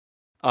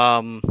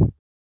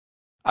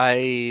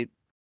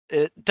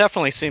 It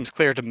definitely seems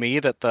clear to me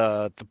that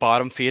the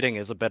bottom feeding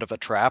is a bit of a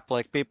trap,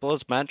 like people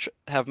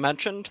have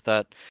mentioned,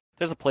 that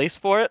there's a place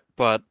for it,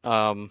 but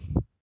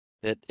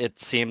it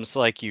seems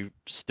like you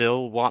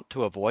still want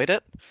to avoid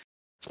it.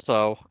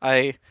 So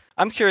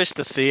I'm curious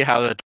to see how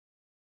the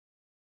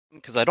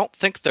because I don't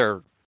think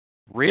they're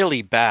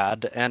really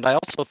bad, and I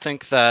also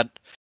think that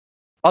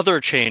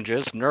other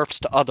changes, nerfs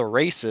to other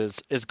races,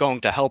 is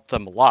going to help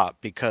them a lot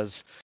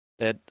because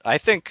I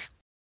think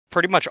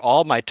pretty much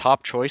all my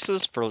top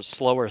choices for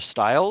slower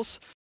styles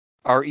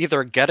are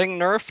either getting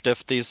nerfed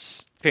if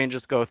these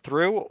changes go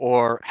through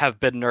or have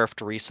been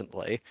nerfed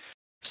recently.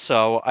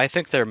 So I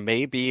think there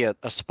may be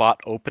a spot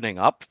opening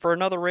up for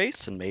another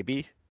race, and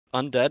maybe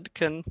Undead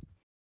can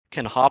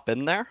hop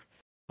in there.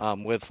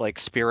 With like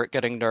Spirit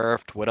getting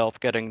nerfed, Wood Elf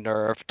getting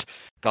nerfed,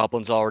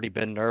 Goblin's already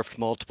been nerfed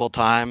multiple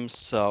times,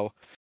 so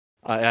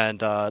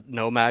and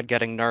Nomad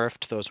getting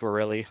nerfed. Those were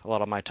really a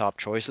lot of my top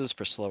choices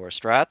for slower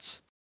strats.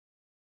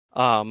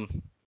 So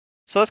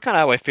that's kind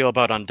of how I feel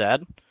about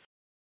Undead.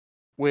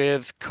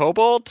 With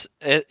Kobold,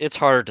 it's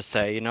harder to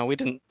say. You know, we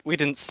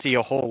didn't see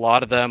a whole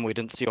lot of them. We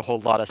didn't see a whole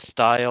lot of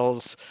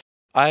styles.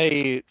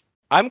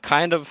 I'm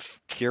kind of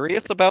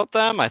curious about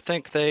them. I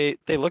think they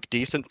look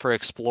decent for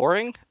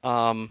exploring.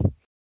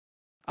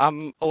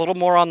 I'm a little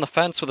more on the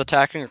fence with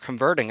attacking or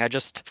converting. I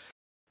guess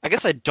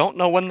I don't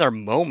know when their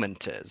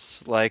moment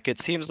is. Like, it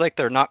seems like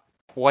they're not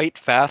quite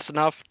fast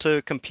enough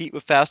to compete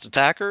with fast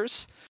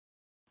attackers,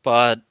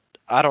 but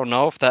I don't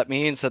know if that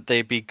means that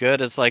they'd be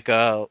good as like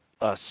a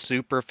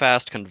super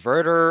fast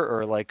converter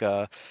or like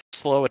a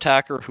slow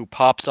attacker who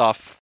pops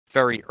off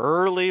very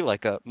early,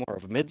 like a more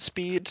of a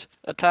mid-speed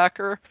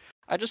attacker.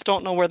 I just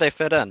don't know where they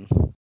fit in.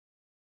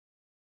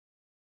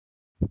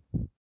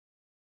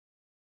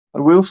 I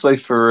will say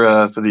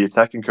for the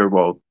attacking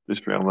kobold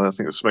this round, I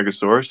think it's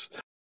Megasaurus.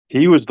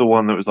 He was the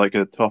one that was like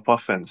a top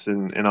offense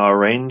in our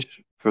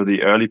range for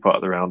the early part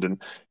of the round,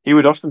 and he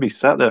would often be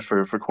sat there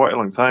for quite a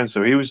long time.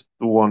 So he was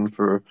the one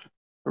for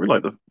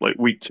probably like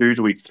week 2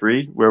 to week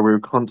 3 where we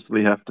would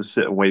constantly have to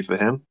sit and wait for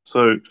him.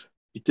 So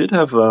he did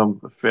have a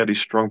fairly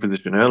strong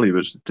position early,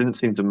 but didn't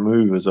seem to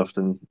move as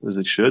often as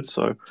he should.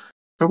 So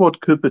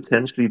kobold could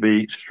potentially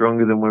be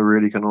stronger than we're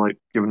really kind of like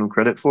giving them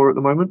credit for at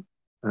the moment.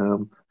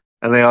 Um,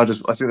 and they are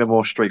just, I think they're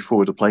more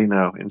straightforward to play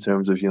now in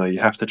terms of, you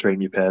have to train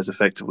your pairs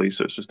effectively.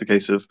 So it's just a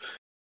case of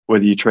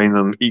whether you train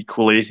them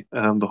equally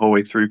the whole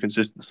way through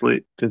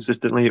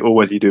consistently, or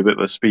whether you do a bit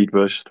of a speed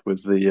burst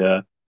with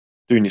the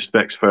doing your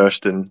specs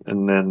first and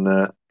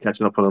then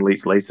catching up on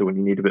elites later when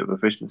you need a bit of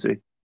efficiency.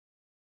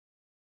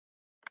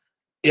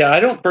 Yeah,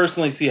 I don't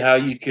personally see how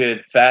you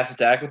could fast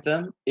attack with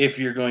them if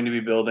you're going to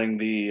be building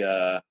the,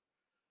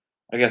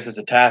 I guess it's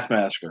a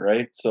Taskmaster,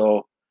 right?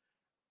 So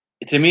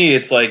to me,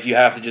 it's like you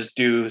have to just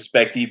do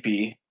spec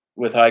DP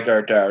with high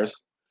guard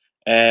towers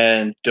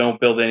and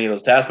don't build any of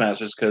those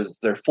Taskmasters because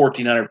they're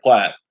 1400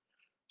 plat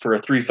for a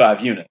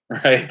 3/5 unit,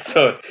 right?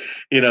 So,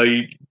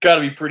 you got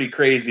to be pretty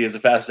crazy as a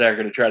fast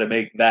attacker to try to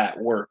make that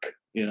work.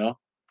 Yeah,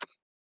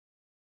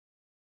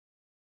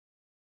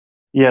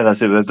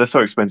 that's it. They're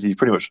so expensive.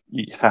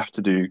 You have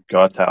to do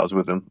guard towers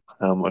with them.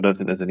 I don't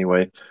think there's any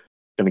way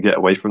going to get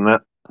away from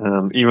that.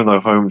 Even though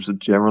homes are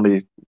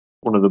generally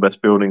one of the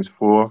best buildings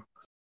for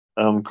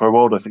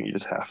Kobold, I think you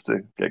just have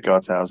to get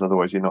guard towers.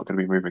 Otherwise, you're not going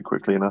to be moving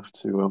quickly enough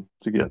to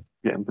get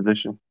in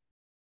position.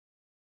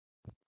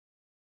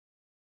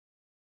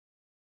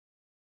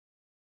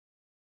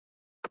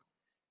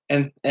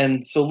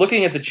 And so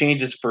looking at the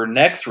changes for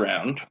next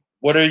round,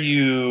 what are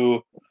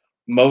you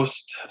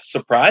most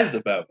surprised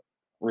about,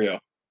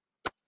 Rio?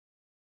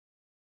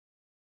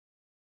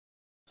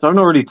 So I'm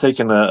not really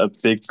taking a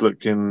big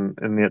look in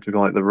the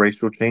actual like the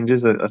racial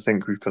changes. I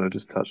think we've kind of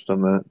just touched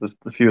on the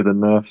few of the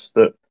nerfs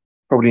that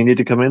probably need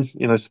to come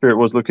in. Spirit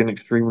was looking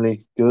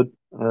extremely good.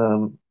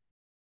 Probably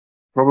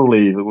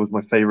that was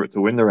my favorite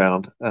to win the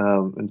round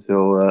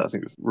until I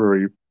think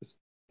Rory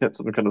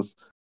kept on kind of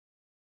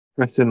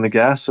pressing the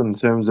gas in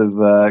terms of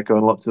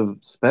going lots of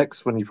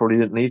specs when he probably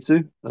didn't need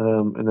to,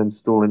 and then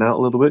stalling out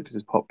a little bit because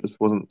his pop just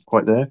wasn't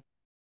quite there.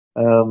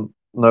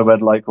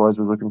 Nomad likewise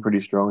was looking pretty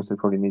strong, so they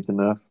probably need to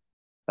nerf.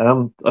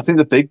 I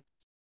think the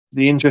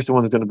interesting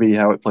one is going to be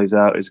how it plays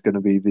out. Is going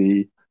to be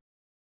the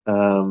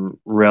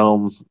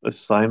realm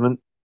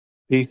assignment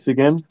piece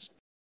again,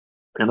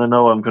 and I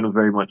know I'm kind of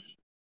very much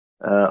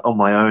on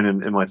my own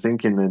in my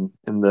thinking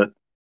in that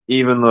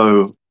even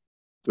though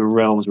the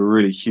realms were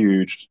really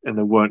huge and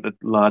there weren't a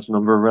large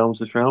number of realms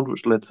this round,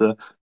 which led to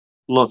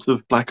lots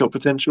of blackout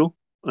potential.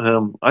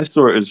 I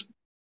saw it as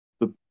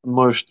the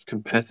most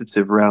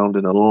competitive round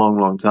in a long,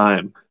 long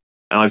time,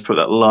 and I put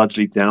that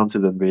largely down to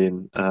them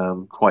being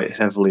quite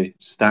heavily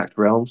stacked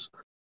realms.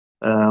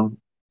 So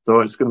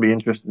it's going to be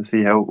interesting to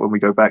see how when we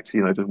go back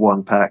to just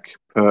one pack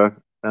per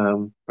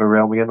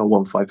realm again, or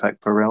one 5-pack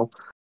per realm,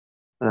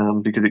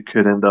 because it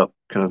could end up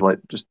kind of like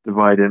just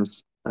dividing,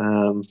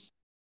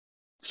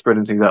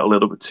 spreading things out a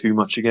little bit too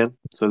much again.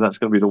 So that's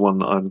going to be the one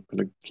that I'm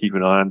going to keep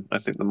an eye on, I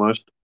think, the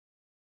most.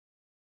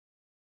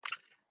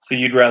 So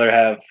you'd rather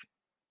have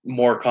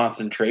more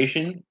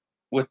concentration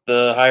with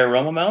the higher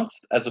realm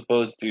amounts as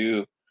opposed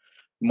to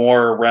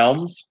more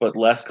realms but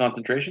less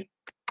concentration?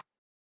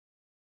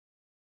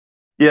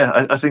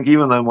 Yeah, I think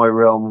even though my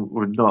realm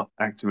were not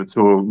active at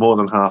all, more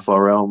than half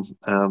our realm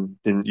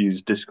didn't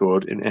use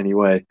Discord in any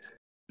way.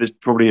 There's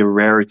probably a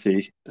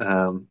rarity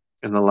in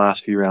the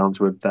last few rounds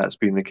where that's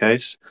been the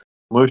case.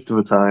 Most of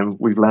the time,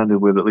 we've landed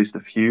with at least a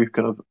few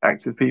kind of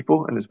active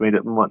people, and it's made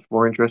it much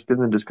more interesting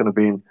than just kind of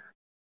being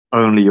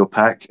only your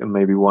pack and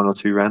maybe one or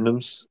two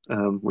randoms,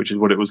 which is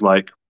what it was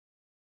like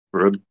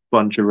for a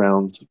bunch of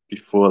rounds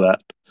before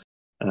that.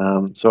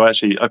 So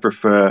actually, I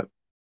prefer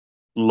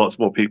lots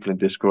more people in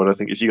Discord. I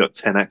think if you got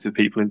 10 active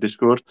people in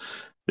Discord,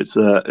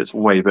 it's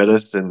way better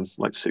than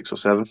like 6 or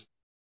 7.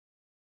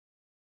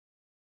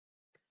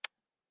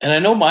 And I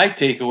know my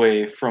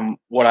takeaway from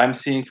what I'm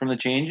seeing from the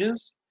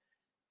changes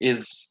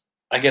is,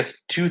 I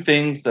guess, two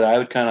things that I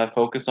would kind of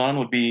focus on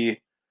would be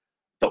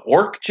the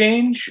orc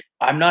change.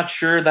 I'm not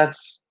sure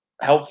that's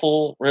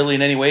helpful really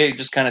in any way. It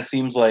just kind of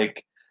seems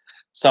like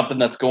something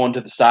that's going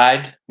to the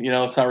side.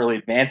 It's not really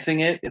advancing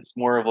it. It's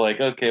more of like,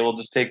 okay, we'll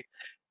just take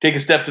a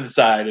step to the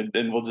side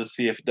and we'll just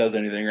see if it does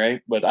anything,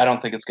 right? But I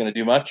don't think it's going to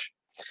do much.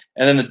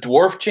 And then the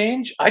dwarf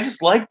change, I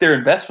just like their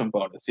investment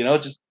bonus.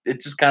 It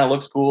just kind of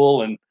looks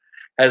cool and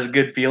has a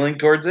good feeling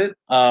towards it.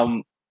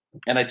 And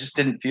I just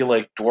didn't feel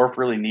like dwarf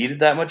really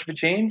needed that much of a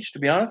change, to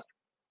be honest.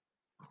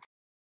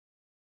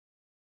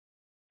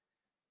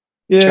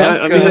 Yeah,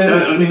 Chunk,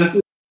 I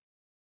mean,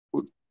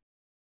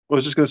 I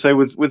was just going to say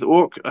with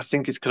Orc, I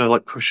think it's kind of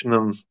like pushing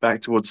them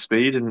back towards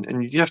speed,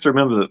 and you have to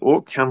remember that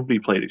Orc can be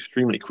played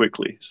extremely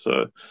quickly.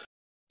 So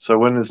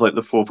when there's like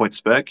the 4-point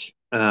spec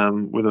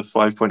with a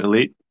 5-point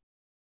elite,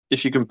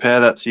 if you compare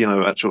that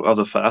to actual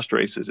other fast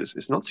races,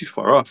 it's not too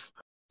far off.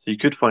 So you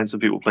could find some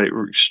people play it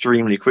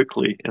extremely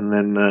quickly and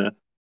then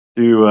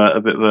do a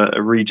bit of a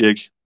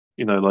rejig,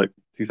 like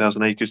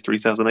 2,000 acres,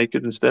 3,000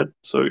 acres instead.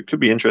 So it could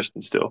be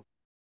interesting still.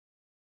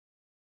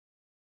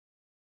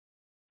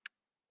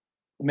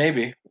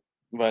 maybe,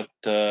 but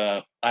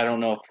I don't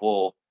know if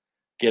we'll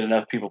get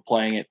enough people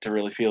playing it to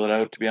really feel it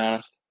out, to be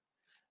honest.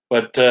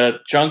 But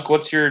Chunk,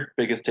 what's your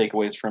biggest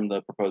takeaways from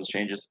the proposed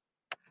changes?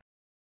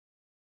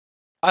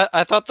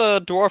 I thought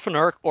the dwarf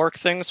and orc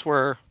things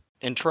were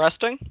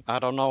interesting. I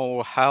don't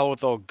know how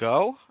they'll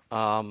go,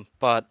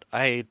 but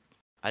I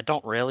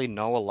don't really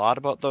know a lot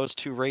about those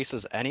two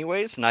races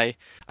anyways, and I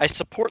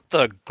support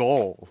the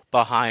goal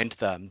behind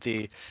them.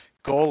 The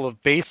goal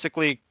of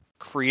basically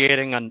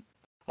creating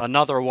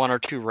another one or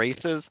two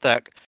races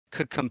that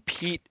could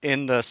compete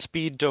in the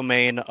speed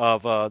domain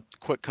of a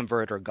quick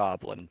converter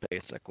goblin,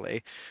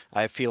 basically.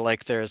 I feel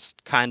like there's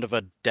kind of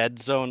a dead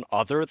zone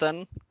other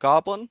than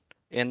goblin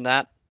in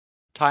that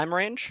time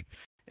range,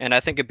 and I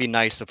think it'd be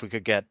nice if we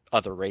could get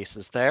other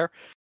races there,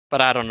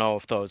 but I don't know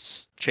if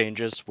those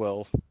changes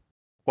will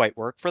quite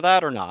work for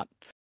that or not.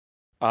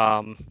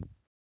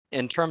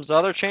 In terms of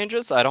other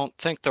changes, I don't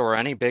think there were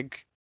any big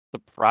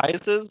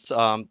surprises.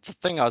 The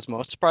thing I was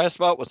most surprised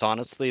about was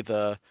honestly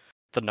the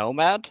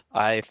Nomad.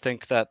 I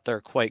think that they're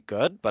quite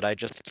good, but I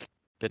just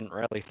didn't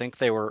really think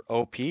they were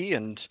OP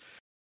and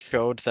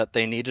showed that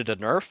they needed a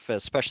nerf,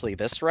 especially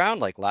this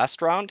round. Like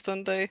last round,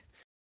 then they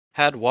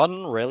had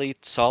one really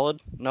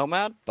solid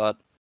Nomad, but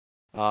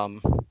I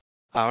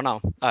don't know.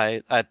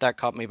 I that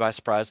caught me by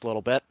surprise a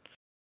little bit.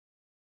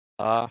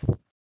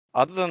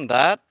 Other than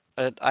that,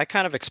 I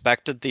kind of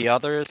expected the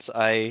others.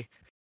 I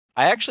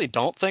actually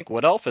don't think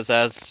Wood Elf is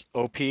as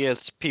OP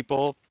as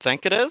people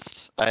think it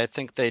is. I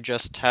think they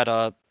just had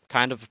a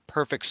kind of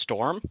perfect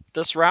storm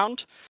this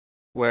round,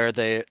 where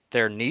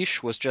their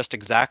niche was just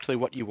exactly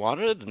what you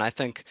wanted, and I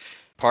think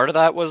part of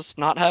that was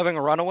not having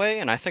a runaway,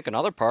 and I think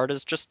another part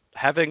is just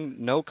having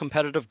no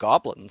competitive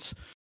goblins.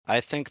 I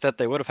think that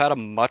they would have had a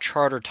much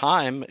harder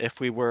time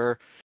if we were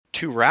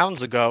 2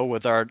 rounds ago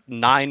with our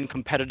 9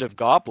 competitive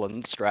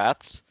goblin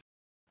strats.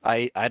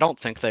 I don't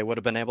think they would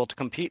have been able to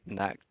compete in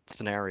that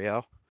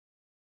scenario.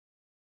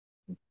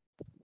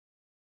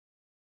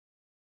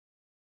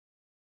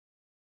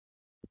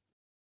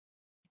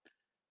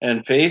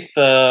 And Faith,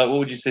 what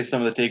would you say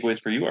some of the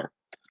takeaways for you are?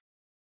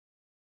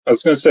 I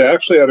was going to say,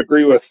 actually, I'd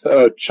agree with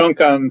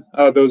Chunk on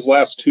those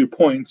last 2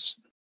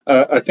 points.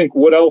 I think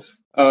Wood Elf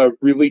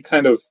really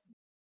kind of,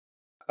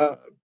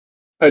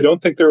 I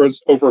don't think they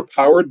was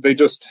overpowered. They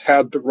just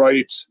had the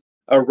right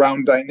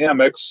round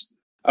dynamics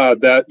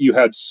that you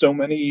had so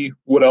many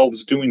Wood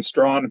Elves doing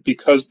strong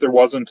because there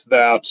wasn't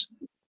that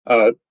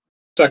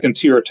second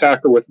tier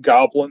attacker with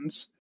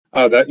goblins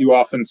that you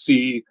often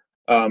see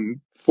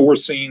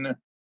forcing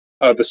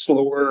the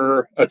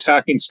slower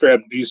attacking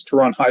strategies to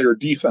run higher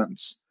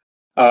defense.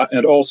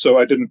 And also,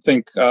 I didn't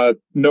think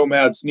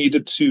Nomads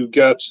needed to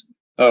get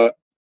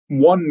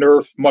one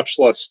nerf, much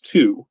less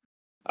 2.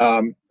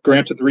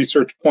 Granted, the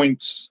research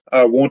points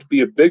won't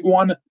be a big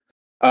one.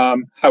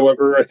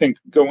 However, I think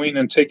going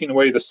and taking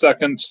away the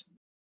second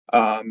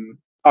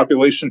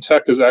population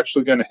tech is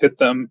actually going to hit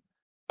them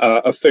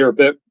a fair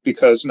bit,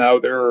 because now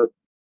their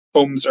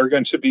homes are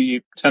going to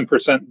be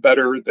 10%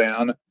 better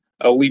than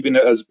leaving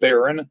it as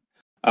barren.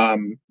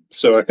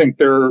 So I think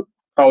they're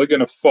probably going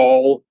to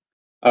fall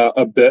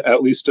a bit,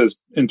 at least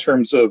as in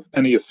terms of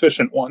any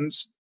efficient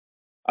ones.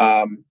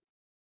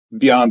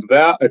 Beyond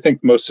that, I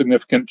think the most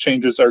significant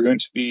changes are going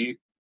to be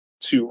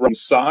to run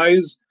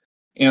size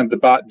and the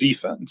bot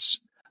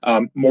defense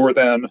more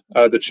than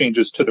the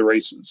changes to the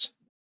races.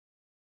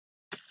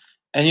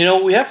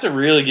 And we have to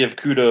really give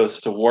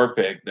kudos to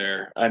Warpig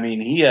there. I mean,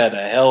 he had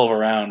a hell of a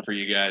round for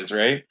you guys,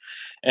 right?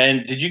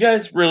 And did you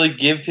guys really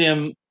give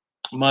him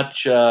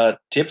much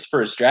tips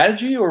for his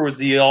strategy, or was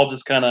he all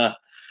just kind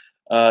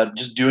of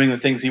just doing the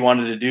things he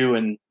wanted to do,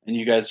 and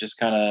you guys just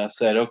kind of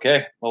said,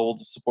 okay, well, we'll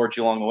just support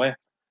you along the way?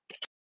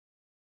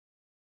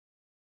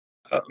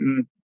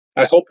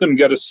 I helped him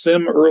get a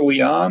sim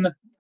early on,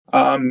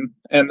 and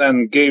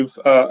then gave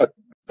a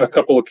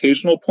couple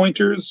occasional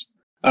pointers.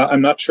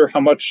 I'm not sure how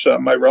much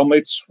my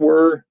realmmates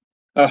were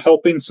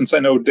helping, since I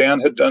know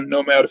Dan had done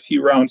Nomad a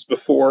few rounds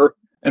before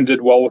and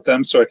did well with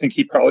them, so I think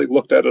he probably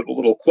looked at it a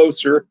little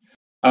closer.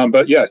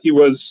 But yeah, he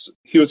was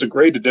a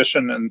great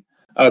addition, and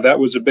that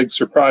was a big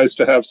surprise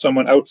to have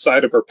someone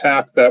outside of our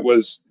pack that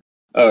was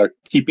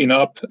keeping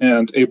up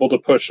and able to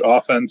push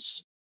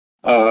offense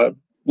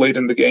late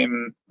in the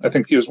game. I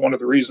think he was one of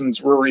the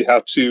reasons Rory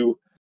had to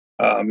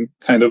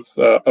kind of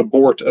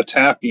abort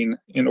attacking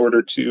in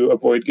order to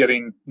avoid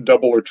getting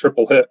double or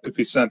triple hit if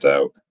he sent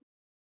out.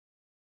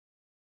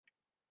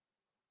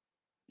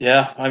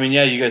 Yeah, I mean,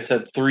 yeah, you guys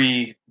had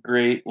 3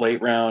 great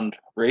late round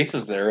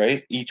races there,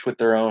 right? Each with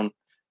their own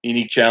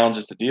unique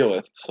challenges to deal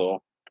with.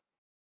 So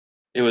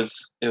it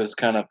was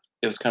kind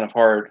of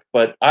hard.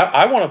 But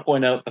I want to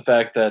point out the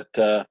fact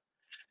that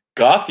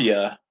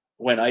Gothia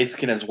went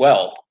Icekin as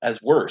well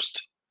as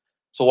Worst.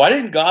 So why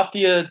didn't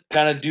Gothia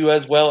kind of do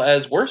as well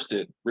as Worst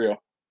did, Rio?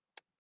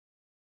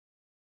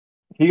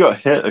 He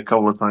got hit a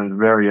couple of times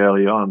very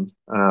early on.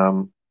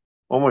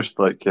 Almost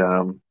like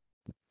not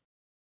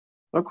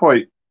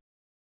quite.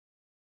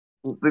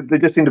 They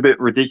just seemed a bit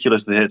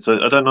ridiculous to hit. So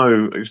I don't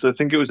know. So I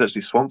think it was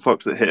actually Swamp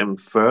Fox that hit him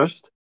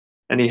first,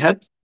 and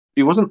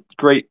he wasn't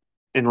great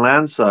in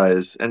land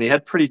size, and he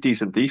had pretty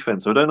decent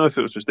defense. So I don't know if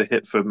it was just a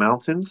hit for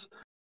mountains,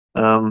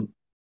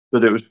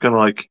 but it was kind of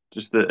like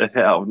just a hit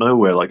out of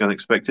nowhere, like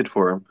unexpected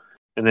for him.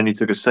 And then he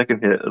took a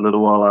second hit a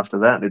little while after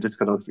that, and it just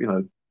kind of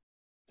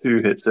 2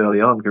 hits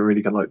early on can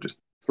really kind of like just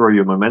throw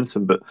your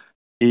momentum. But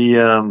he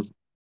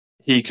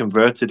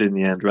converted in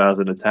the end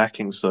rather than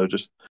attacking. So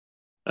just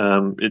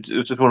it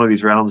was just one of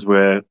these rounds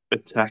where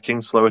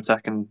slow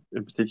attacking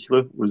in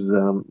particular, was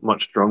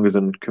much stronger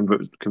than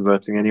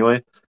converting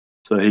anyway.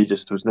 So he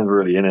just was never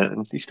really in it,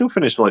 and he still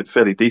finished like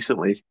fairly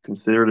decently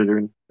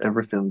considering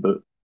everything. But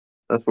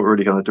that's what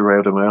really kind of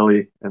derailed him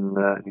early, and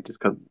he just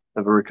kind of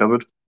never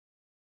recovered.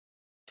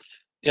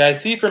 Yeah, I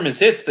see from his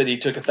hits that he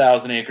took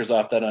 1,000 acres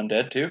off that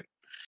undead too.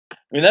 I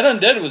mean, that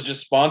undead was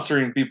just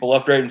sponsoring people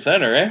left, right, and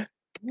center, eh?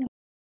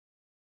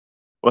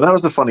 Well, that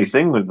was the funny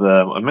thing with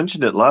I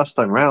mentioned it last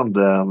time round.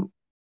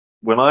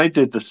 When I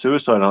did the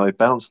suicide, I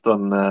bounced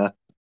on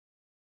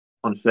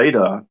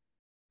Shadar.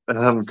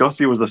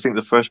 Gothi was, I think,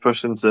 the first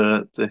person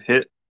to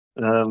hit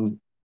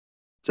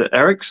to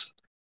Eric's,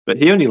 but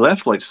he only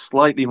left like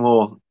slightly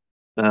more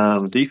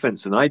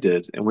defense than I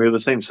did, and we were the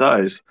same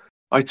size.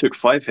 I took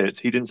 5 hits,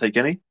 he didn't take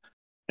any.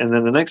 And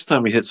then the next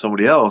time he hit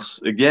somebody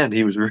else, again,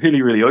 he was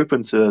really, really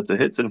open to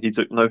hits, and he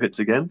took no hits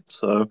again.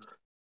 So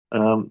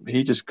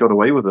he just got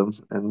away with them,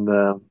 and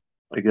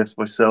I guess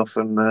myself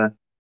and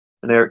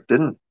Eric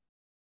didn't.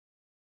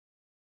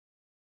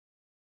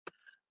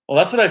 Well,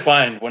 that's what I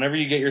find. Whenever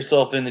you get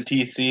yourself in the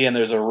TC and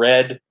there's a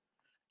red,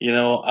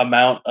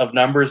 amount of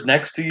numbers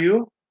next to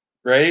you,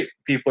 right?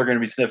 People are going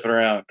to be sniffing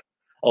around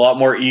a lot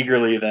more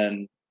eagerly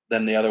than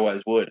they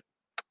otherwise would.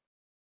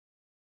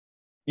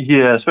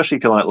 Yeah, especially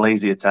kind of like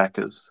lazy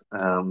attackers.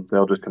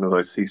 They'll just kind of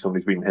like see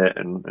somebody's been hit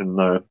and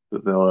know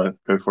that they'll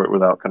go for it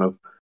without kind of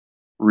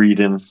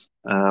reading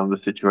the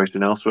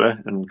situation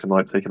elsewhere, and can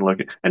like take a look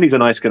at. And he's a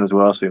nice gun as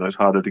well, so it's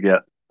harder to get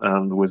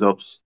the whiz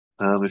ups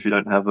if you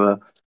don't have a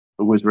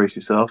whiz race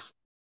yourself.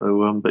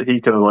 So, but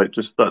he kind of like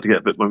just started to get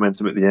a bit of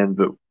momentum at the end,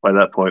 but by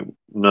that point,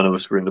 none of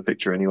us were in the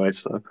picture anyway.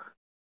 So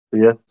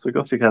yeah, so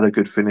Gothic had a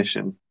good finish,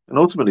 and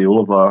ultimately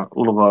all of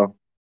our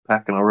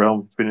pack and our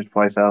realm finished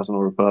 5,000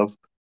 or above.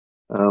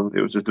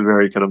 It was just a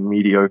very kind of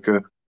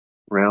mediocre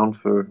round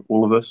for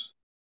all of us.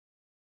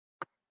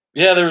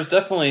 Yeah, there was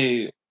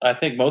definitely. I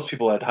think most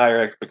people had higher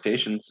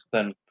expectations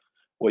than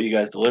what you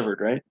guys delivered,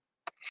 right?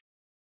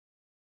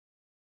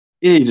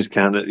 Yeah, you just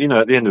can't. At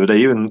the end of the day,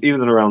 even in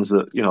the rounds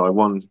that I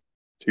won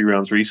 2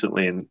 rounds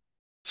recently, and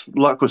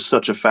luck was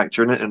such a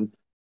factor in it.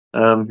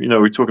 And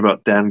we talk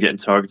about Dan getting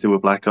targeted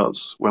with Black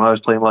Ops. When I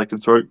was playing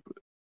Lycanthrope,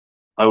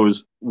 I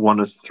was one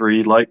of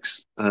 3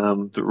 likes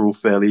that were all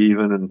fairly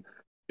even, and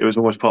it was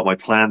almost part of my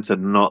plan to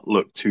not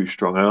look too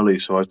strong early.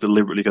 So I was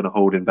deliberately going to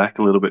hold him back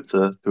a little bit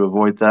to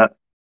avoid that.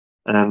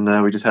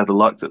 And we just had the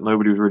luck that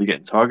nobody was really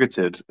getting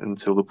targeted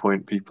until the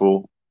point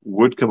people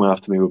would come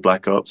after me with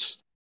Black Ops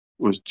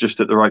was just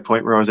at the right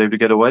point where I was able to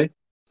get away.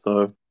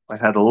 So I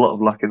had a lot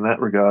of luck in that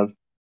regard.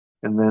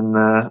 And then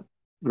the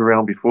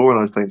round before, when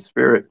I was playing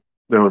Spirit,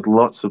 there was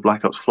lots of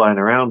Black Ops flying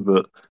around,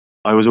 but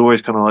I was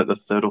always kind of like the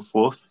 3rd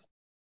or 4th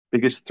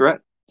biggest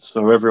threat.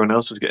 So everyone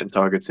else was getting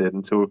targeted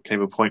until it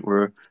came a point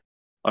where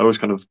I was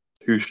kind of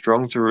too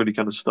strong to really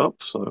kind of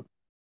stop. So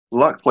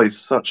luck plays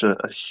such a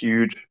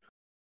huge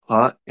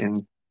part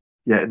in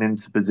getting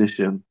into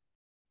position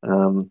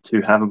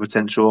to have a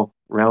potential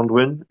round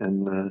win.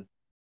 And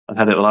I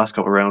had it the last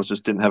couple of rounds,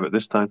 just didn't have it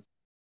this time.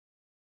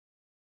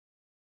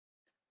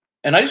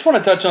 And I just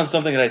want to touch on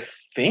something that I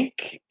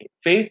think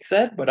Faith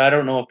said, but I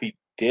don't know if he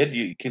did.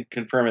 You can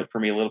confirm it for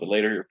me a little bit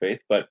later, your Faith.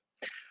 But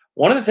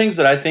one of the things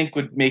that I think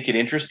would make it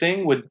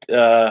interesting would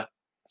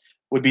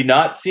be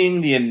not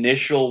seeing the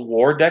initial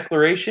war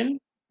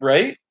declaration,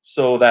 right?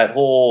 So that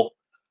whole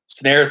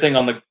snare thing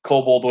on the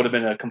kobold would have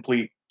been a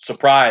complete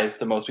surprise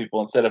to most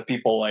people, instead of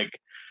people like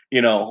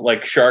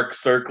sharks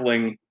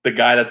circling the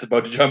guy that's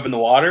about to jump in the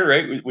water,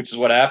 right? Which is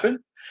what happened.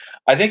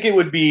 I think it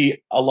would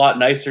be a lot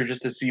nicer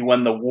just to see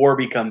when the war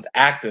becomes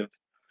active,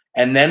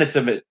 and then it's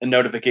a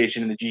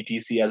notification in the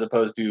GTC as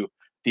opposed to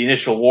the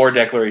initial war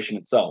declaration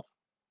itself.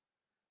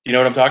 Do you know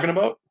what I'm talking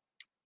about?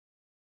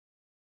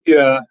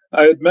 Yeah,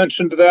 I had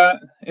mentioned that,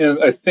 and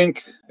I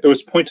think it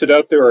was pointed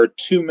out there are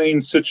two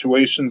main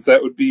situations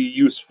that would be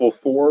useful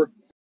for.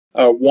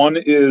 One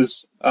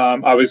is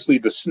obviously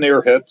the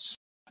snare hits,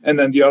 and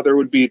then the other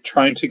would be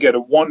trying to get a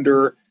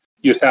wonder.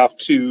 You'd have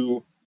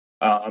to,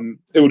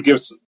 it would give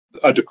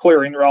a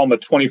declaring realm a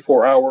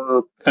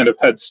 24-hour kind of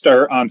head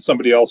start on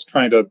somebody else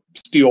trying to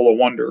steal a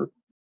wonder.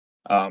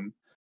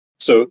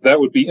 So that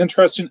would be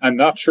interesting. I'm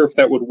not sure if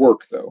that would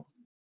work, though,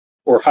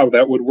 or how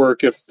that would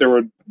work if there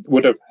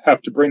would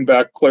have to bring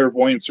back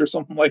clairvoyance or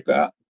something like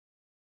that.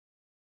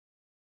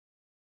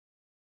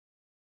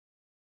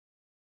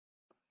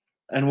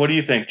 And what do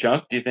you think,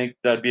 Chunk? Do you think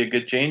that'd be a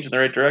good change in the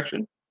right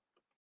direction?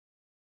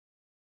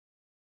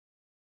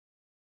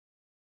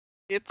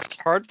 It's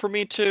hard for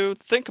me to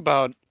think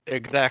about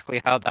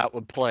exactly how that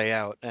would play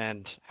out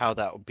and how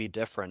that would be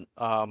different.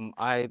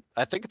 I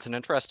think it's an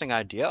interesting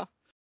idea,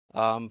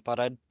 but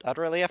I'd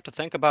really have to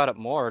think about it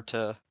more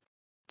to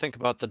think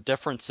about the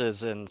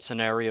differences in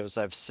scenarios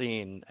I've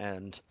seen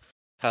and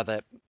how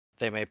that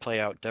they may play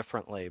out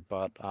differently.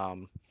 But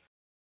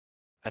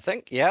I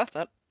think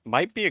that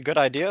might be a good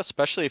idea,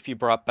 especially if you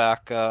brought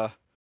back that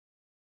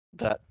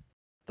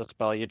the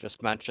spell you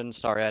just mentioned.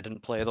 Sorry, I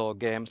didn't play the whole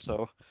game,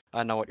 so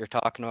I know what you're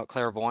talking about.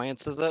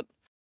 Clairvoyance, is it?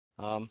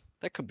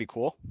 That could be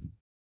cool.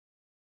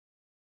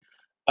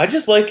 I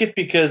just like it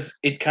because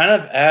it kind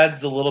of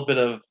adds a little bit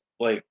of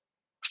like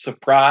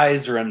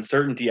surprise or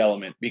uncertainty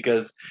element.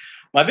 Because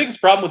my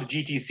biggest problem with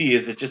the GTC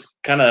is it just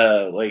kind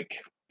of like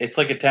it's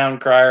like a town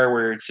crier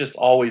where it's just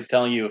always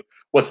telling you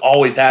what's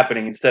always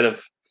happening instead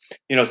of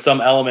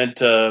some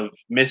element of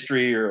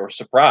mystery or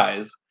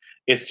surprise.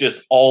 It's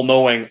just all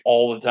knowing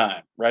all the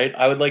time, right?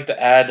 I would like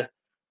to add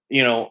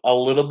a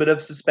little bit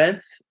of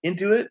suspense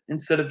into it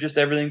instead of just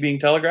everything being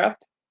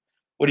telegraphed.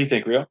 What do you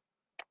think, Rio?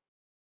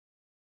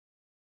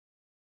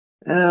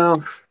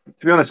 To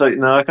be honest,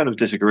 I kind of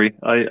disagree.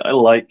 I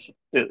like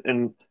it,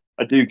 and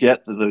I do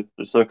get the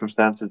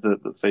circumstances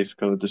that Faith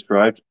kind of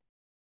described.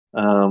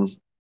 Um,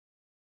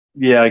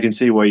 yeah, I can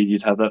see why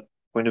you'd have that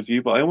point of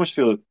view, but I almost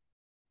feel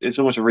it's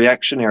almost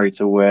reactionary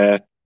to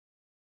where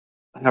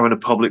having a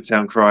public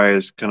town cry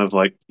is kind of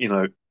like,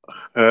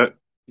 hurt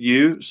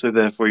you, so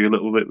therefore you're a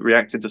little bit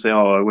reacted to say,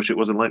 oh, I wish it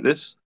wasn't like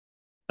this.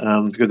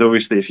 Because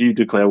obviously, if you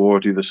declare war,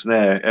 do the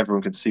snare,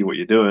 everyone can see what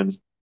you're doing.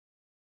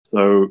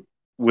 So,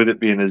 with it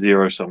being a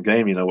zero-sum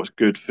game, what's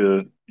good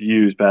for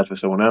you is bad for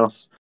someone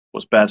else.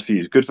 What's bad for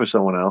you is good for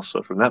someone else.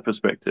 So, from that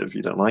perspective,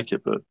 you don't like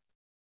it. But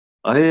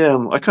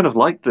I kind of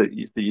like that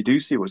you do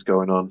see what's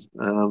going on.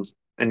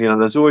 And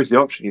there's always the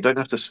option. You don't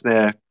have to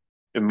snare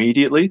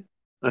immediately.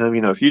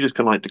 If you just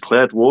kind of like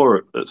declared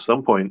war at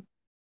some point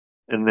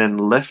and then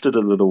left it a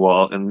little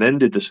while and then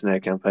did the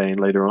snare campaign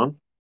later on,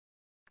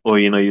 or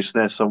you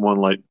snare someone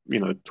like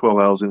 12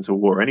 hours into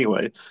war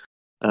anyway.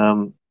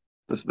 Um,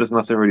 there's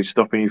nothing really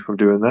stopping you from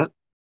doing that.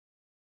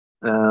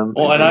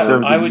 Well, and in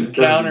terms I of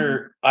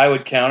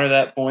would counter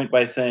that point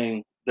by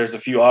saying there's a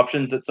few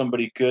options that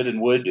somebody could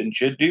and would and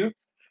should do,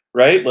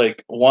 right?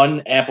 Like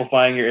one,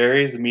 amplifying your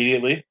areas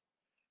immediately,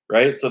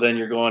 right? So then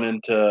you're going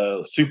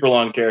into super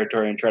long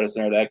territory and try to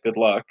snare that. Good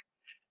luck.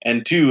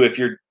 And two, if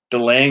you're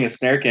delaying a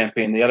snare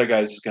campaign, the other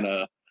guy's just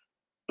gonna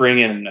bring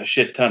in a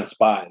shit ton of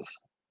spies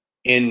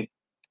in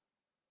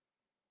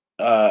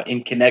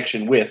in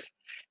connection with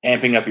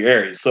amping up your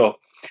areas. So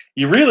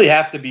you really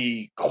have to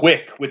be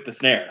quick with the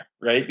snare,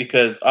 right?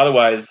 Because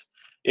otherwise,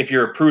 if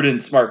you're a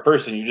prudent, smart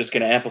person, you're just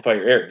going to amplify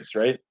your areas,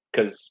 right?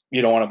 Because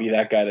you don't want to be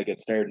that guy that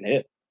gets snared and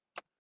hit.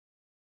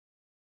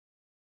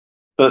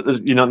 But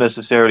you're not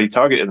necessarily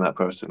targeting that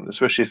person,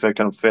 especially if they're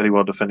kind of fairly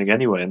well defending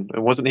anyway. And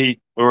wasn't he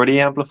already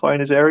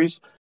amplifying his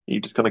areas? You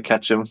just kind of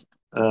catch him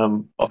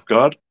off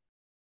guard.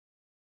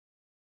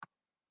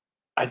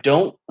 I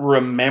don't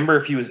remember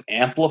if he was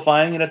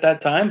amplifying it at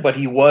that time, but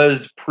he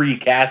was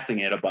pre-casting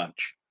it a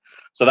bunch.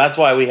 So that's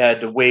why we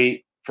had to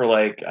wait for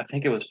I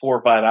think it was 4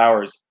 or 5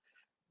 hours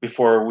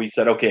before we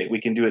said, okay, we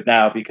can do it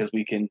now because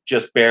we can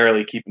just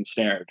barely keep him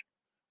snared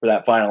for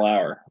that final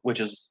hour,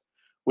 which is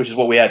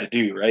what we had to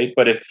do, right?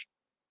 But if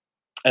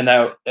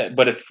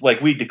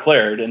like we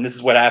declared, and this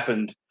is what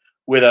happened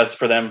with us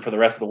for them for the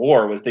rest of the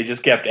war was they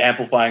just kept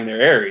amplifying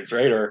their Ares,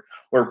 right? Or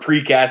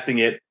precasting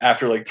it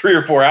after like 3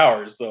 or 4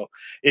 hours. So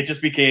it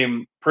just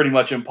became pretty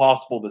much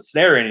impossible to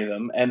snare any of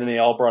them. And then they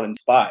all brought in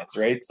spies,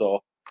 right?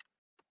 So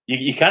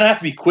you kind of have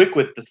to be quick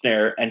with the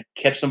snare and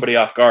catch somebody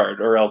off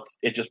guard, or else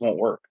it just won't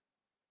work.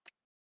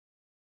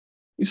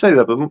 You say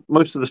that, but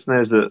most of the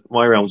snares that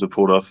my realms have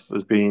pulled off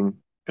has been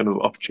kind of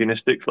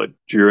opportunistic, like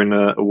during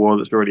a war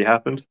that's already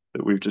happened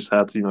that we've just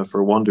had, for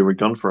a wander we've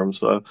gone for them.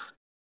 So,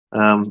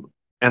 um,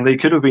 and they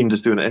could have been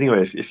just doing it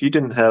anyway. If you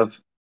didn't have,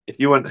 if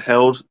you weren't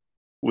held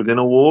within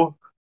a war,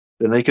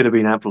 then they could have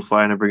been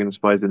amplifying and bringing the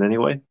spies in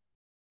anyway.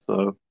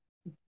 So,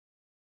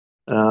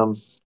 um,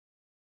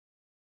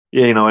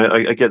 yeah,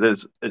 I get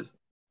that it's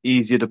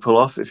easier to pull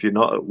off if you're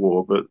not at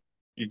war, but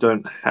you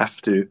don't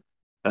have to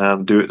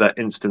do it that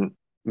instant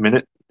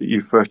minute that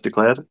you first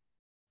declared.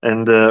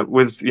 And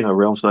with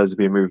realm sizes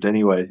being moved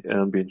anyway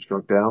and being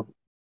struck down,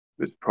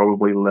 it's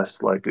probably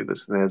less likely the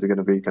snares are going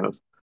to be kind of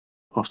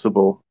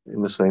possible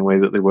in the same way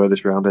that they were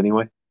this round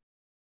anyway.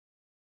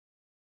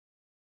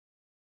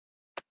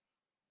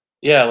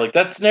 Yeah, like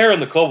that snare in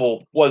the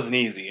Kobbo wasn't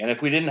easy. And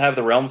if we didn't have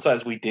the realm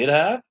size we did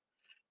have,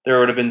 there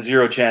would have been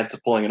zero chance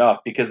of pulling it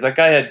off because that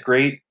guy had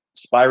great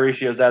spy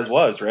ratios as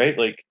was, right?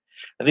 Like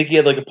I think he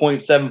had like a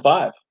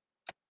 0.75.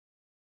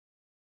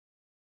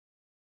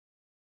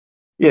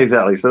 Yeah,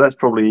 exactly. So that's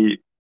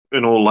probably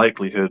in all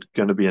likelihood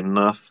going to be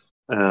enough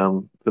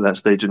for that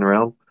stage in the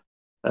round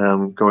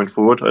going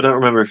forward. I don't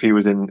remember if he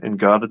was in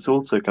guard at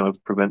all to kind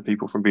of prevent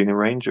people from being in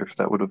range, or if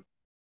that would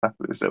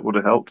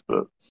have helped.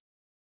 But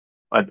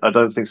I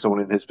don't think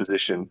someone in his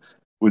position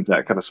with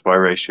that kind of spy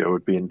ratio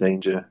would be in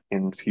danger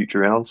in future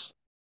rounds.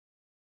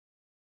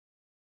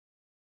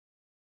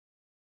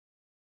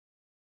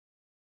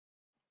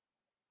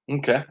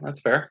 Okay,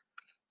 that's fair.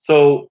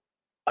 So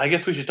I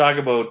guess we should talk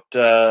about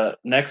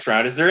next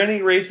round. Is there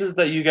any races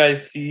that you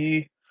guys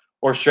see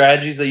or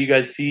strategies that you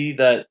guys see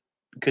that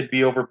could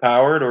be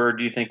overpowered, or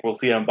do you think we'll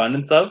see an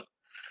abundance of?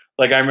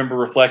 Like I remember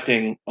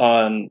reflecting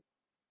on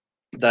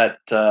that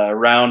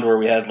round where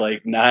we had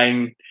like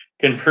 9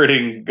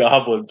 converting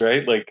goblins,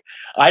 right? Like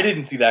I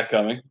didn't see that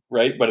coming,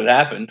 right? But it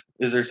happened.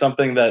 Is there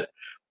something that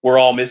we're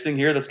all missing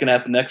here that's going to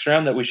happen next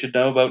round that we should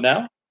know about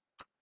now?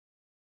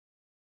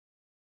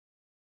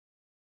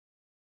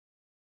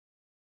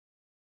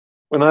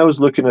 When I was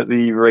looking at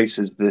the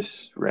races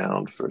this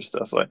round for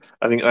stuff,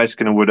 I think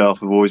Iceken and Wood Elf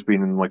have always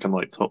been in like on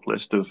like top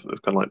list of kind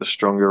of like the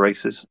stronger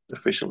races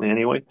efficiently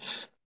anyway.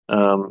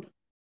 Um,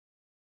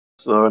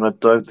 and I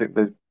don't think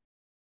they're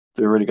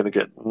really going to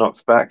get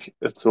knocked back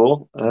at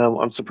all.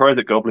 I'm surprised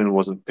that Goblin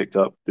wasn't picked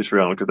up this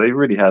round because they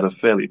really had a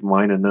fairly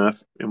minor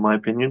nerf in my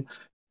opinion,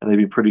 and they've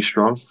been pretty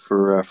strong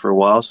for a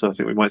while. So I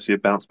think we might see a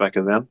bounce back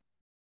of them.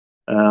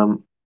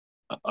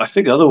 I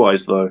think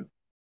otherwise though,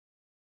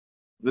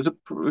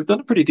 we've done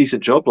a pretty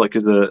decent job, like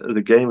as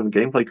a game and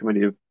gameplay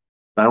committee of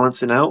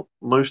balancing out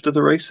most of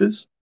the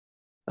races.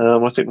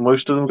 I think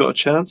most of them got a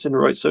chance in the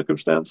right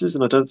circumstances,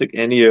 and I don't think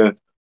any are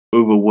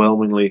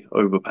overwhelmingly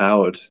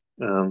overpowered.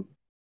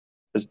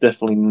 There's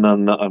definitely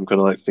none that I'm kind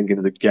of like thinking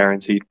of the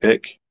guaranteed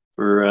pick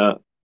for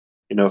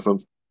if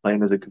I'm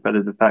playing as a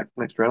competitive pack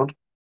next round.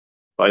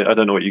 But I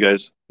don't know what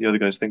the other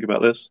guys think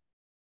about this.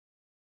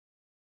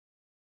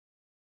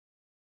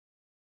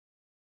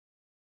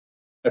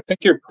 I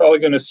think you're probably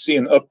going to see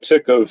an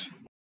uptick of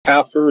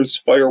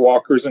halfers,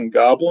 firewalkers, and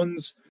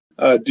goblins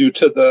due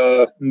to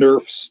the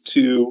nerfs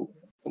to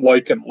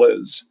Lyke and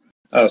Liz.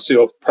 So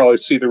you'll probably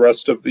see the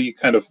rest of the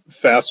kind of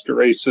faster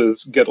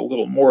races get a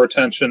little more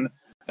attention,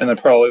 and then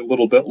probably a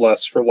little bit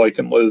less for Lyke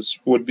and Liz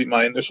would be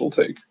my initial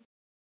take.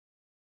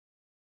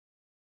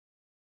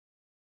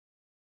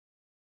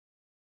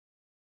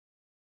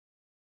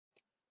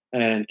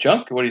 And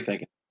Chunk, what are you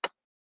thinking?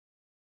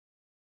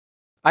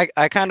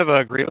 I kind of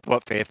agree with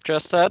what Faith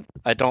just said.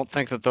 I don't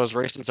think that those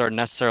races are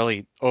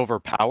necessarily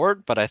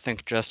overpowered, but I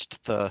think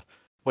just the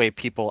way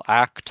people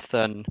act,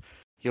 then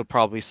you'll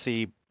probably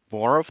see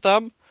more of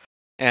them.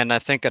 And I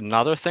think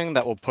another thing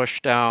that will push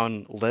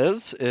down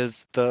Liz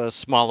is the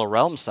smaller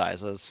realm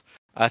sizes.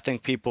 I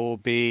think people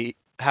will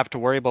have to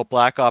worry about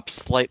Black Ops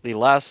slightly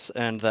less,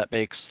 and that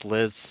makes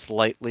Liz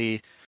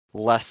slightly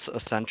less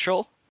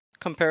essential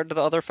compared to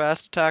the other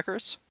fast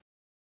attackers.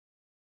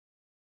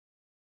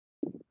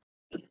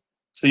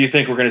 So you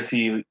think we're going to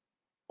see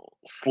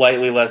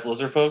slightly less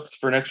lizard folks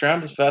for next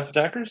round as fast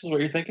attackers? Is what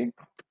you're thinking?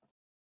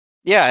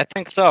 Yeah, I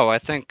think so. I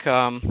think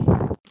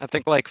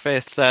like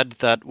Faith said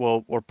that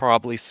we'll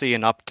probably see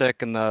an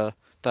uptick in the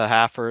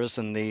halfers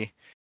and the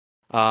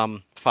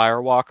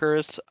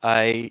firewalkers.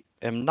 I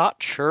am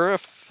not sure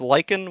if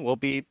Lycan will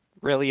be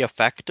really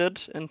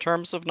affected in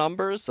terms of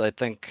numbers. I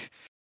think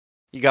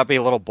you gotta be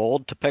a little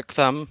bold to pick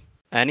them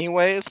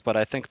anyways, but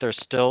I think they're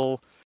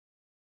still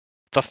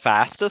the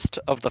fastest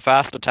of the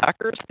fast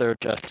attackers. They're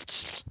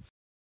just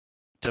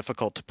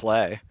difficult to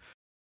play.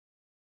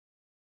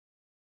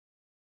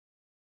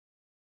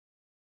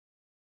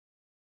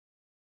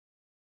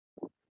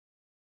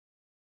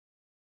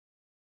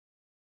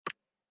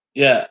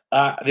 Yeah.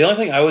 The only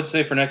thing I would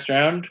say for next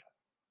round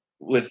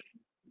with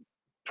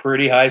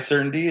pretty high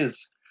certainty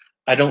is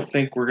I don't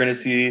think we're going to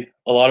see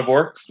a lot of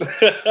orcs.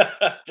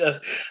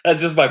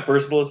 That's just my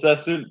personal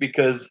assessment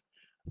because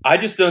I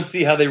just don't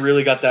see how they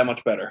really got that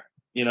much better.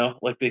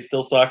 Like they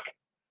still suck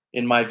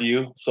in my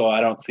view, so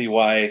I don't see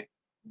why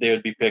they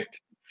would be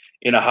picked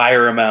in a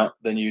higher amount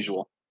than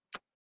usual.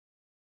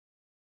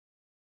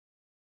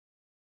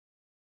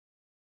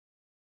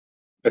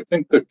 I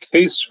think the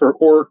case for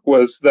Orc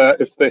was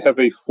that if they have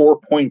a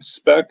 4-point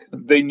spec,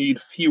 they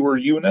need fewer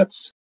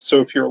units.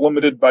 So if you're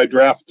limited by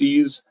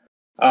draftees,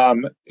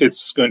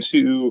 it's going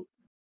to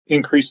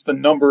increase the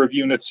number of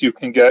units you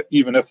can get,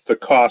 even if the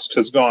cost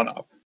has gone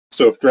up.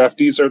 So if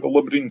draftees are the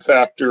limiting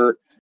factor,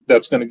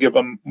 that's going to give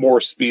them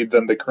more speed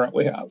than they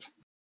currently have.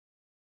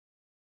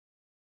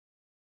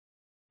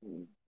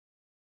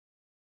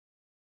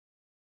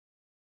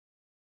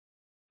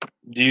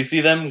 Do you see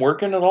them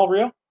working at all,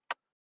 Rio?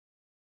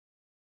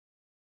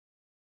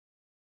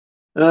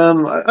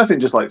 I think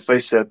just like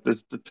Face said,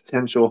 there's the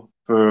potential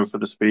for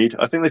the speed.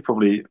 I think they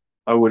probably,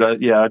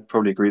 I'd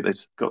probably agree they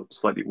got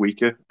slightly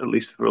weaker, at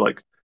least for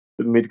like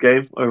the mid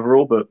game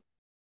overall. But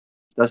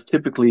that's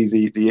typically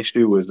the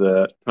issue with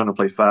trying to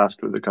play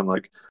fast with the kind of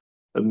like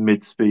a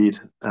mid speed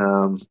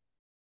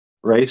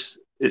race.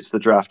 It's the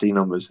draftee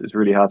numbers. It's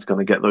really hard to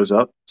kind of get those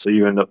up. So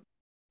you end up,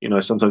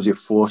 sometimes you're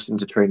forced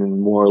into training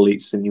more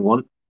elites than you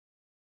want.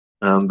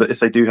 But if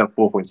they do have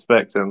 4-point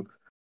spec, then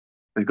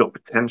they've got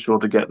potential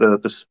to get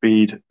the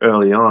speed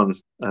early on.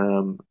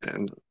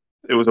 And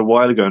it was a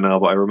while ago now,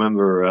 but I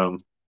remember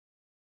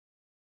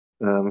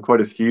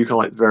quite a few kind of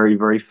like very,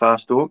 very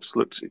fast orcs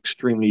looked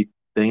extremely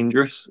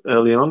dangerous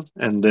early on.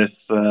 And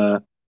if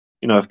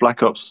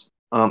Black Ops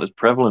aren't as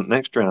prevalent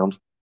next round,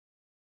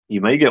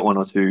 you may get one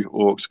or two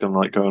orcs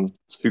going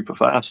super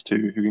fast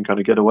who can kind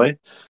of get away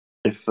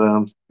if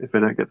they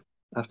don't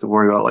have to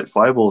worry about like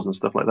fireballs and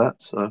stuff like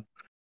that. So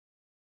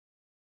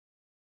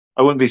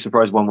I wouldn't be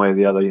surprised one way or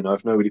the other,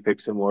 if nobody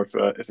picks him or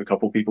if a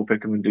couple people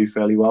pick him and do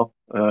fairly well,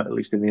 at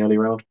least in the early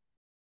round.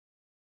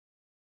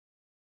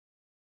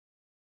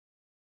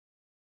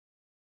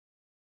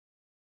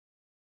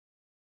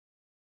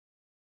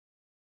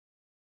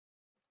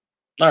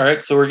 All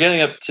right, so we're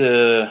getting up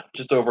to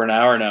just over an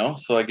hour now,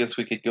 so I guess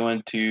we could go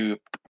into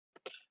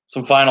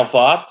some final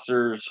thoughts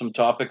or some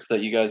topics that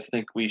you guys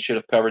think we should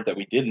have covered that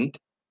we didn't.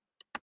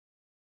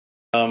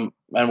 And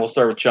we'll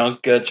start with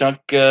Chunk. Chunk,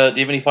 do you have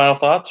any final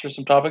thoughts or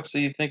some topics that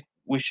you think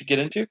we should get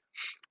into?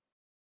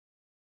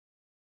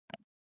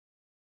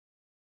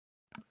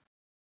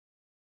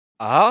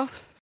 I'm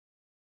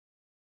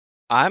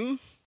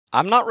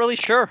not really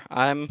sure.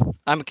 I'm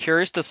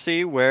curious to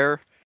see where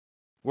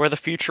the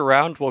future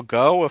round will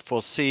go. If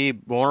we'll see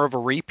more of a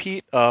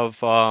repeat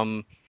of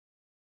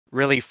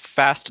really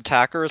fast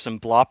attackers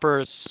and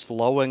bloppers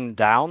slowing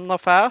down the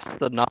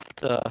fast enough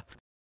to,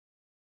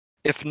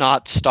 if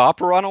not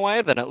stop a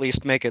runaway, then at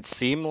least make it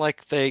seem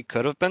like they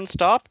could have been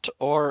stopped,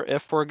 or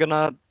if we're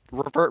gonna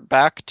revert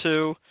back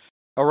to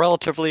a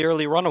relatively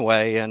early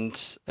runaway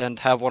and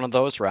have one of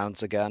those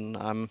rounds again.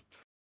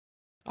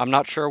 I'm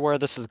not sure where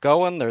this is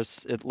going.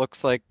 It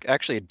looks like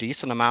actually a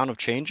decent amount of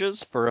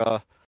changes for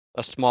a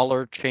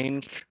smaller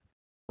change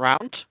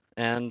round,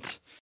 and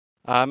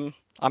I'm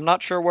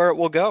not sure where it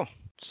will go.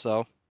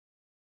 So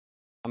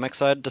I'm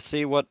excited to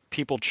see what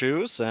people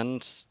choose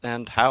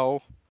and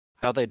how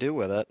they do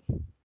with it.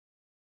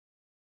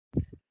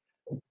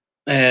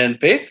 And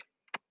Faith?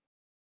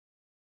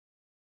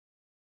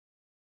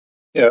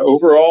 Yeah,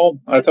 overall,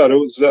 I thought it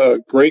was a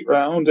great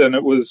round, and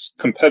it was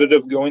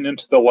competitive going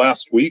into the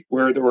last week,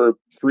 where there were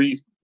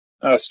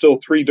still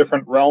three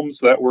different realms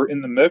that were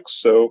in the mix.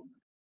 So,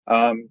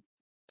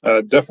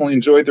 definitely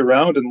enjoyed the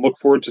round, and look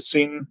forward to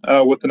seeing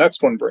what the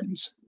next one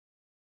brings.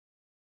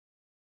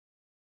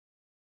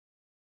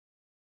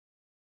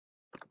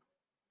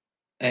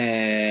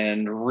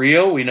 And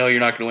Rio, we know you're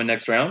not going to win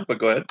next round, but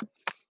go ahead.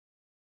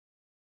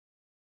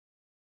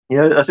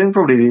 Yeah, I think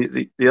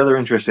probably the other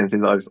interesting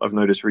thing that I've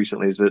noticed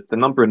recently is that the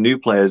number of new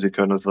players are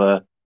kind of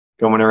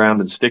going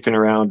around and sticking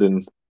around,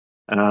 and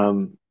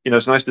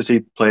it's nice to see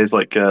players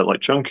like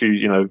Chunk,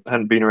 who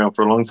hadn't been around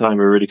for a long time,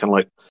 are really kind of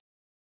like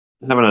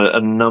having a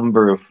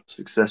number of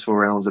successful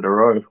rounds in a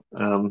row.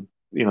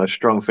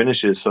 Strong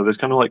finishes. So there's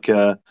kind of like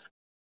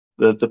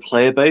the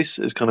player base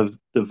has kind of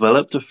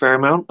developed a fair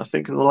amount, I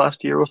think, in the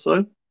last year or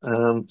so.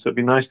 So it'd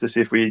be nice to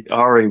see if we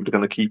are able to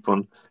kind of keep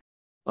on,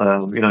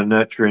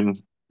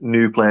 nurturing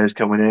new players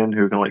coming in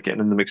who are kind of like getting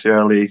in the mix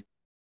early,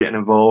 getting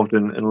involved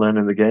and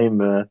learning the game.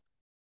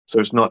 So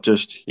it's not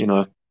just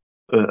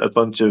a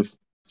bunch of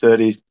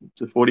 30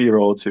 to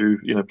 40-year-olds who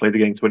played the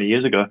game 20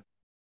 years ago.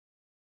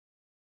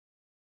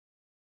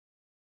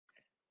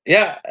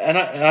 Yeah, and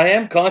I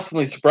am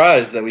constantly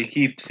surprised that we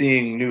keep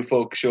seeing new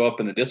folks show up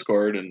in the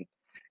Discord and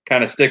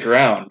kind of stick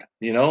around.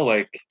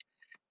 Like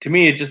to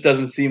me, it just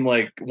doesn't seem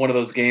like one of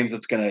those games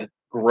that's going to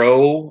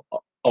grow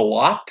a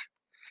lot.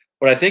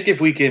 But I think if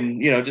we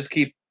can, just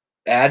keep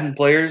adding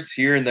players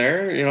here and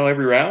there,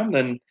 every round,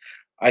 then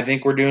I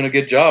think we're doing a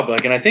good job.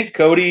 And I think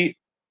Cody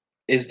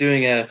is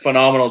doing a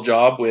phenomenal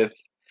job with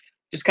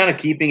just kind of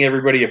keeping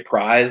everybody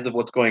apprised of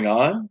what's going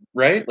on,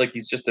 right? Like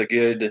he's just a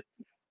good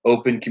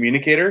open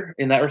communicator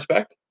in that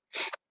respect.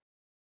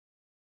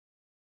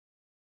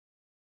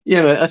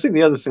 Yeah, I think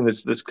the other thing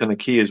that's kind of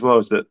key as well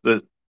is that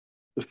the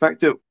fact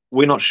that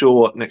we're not sure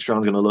what next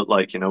round's going to look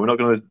like. We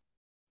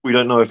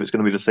don't know if it's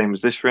going to be the same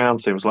as this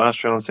round, same as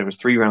last round, same as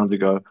 3 rounds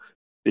ago.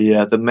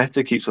 The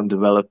meta keeps on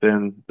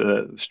developing,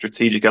 the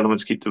strategic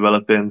elements keep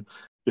developing.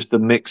 Just the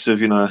mix of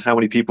how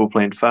many people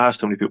playing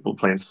fast, how many people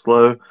playing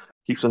slow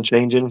keeps on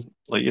changing.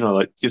 Like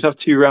you'd have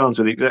 2 rounds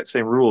with the exact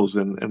same rules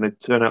and they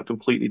turn out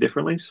completely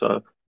differently.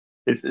 So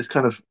it's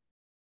kind of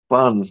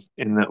fun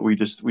in that we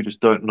just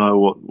don't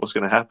know what's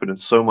going to happen, and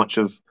so much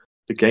of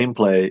the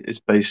gameplay is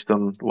based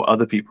on what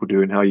other people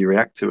do and how you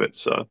react to it.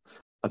 So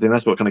I think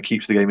that's what kind of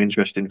keeps the game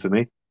interesting for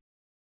me.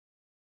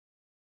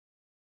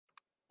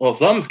 Well,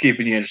 something's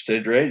keeping you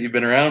interested, right? You've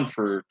been around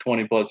for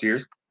 20 plus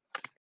years.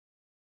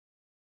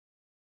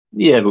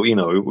 Yeah, but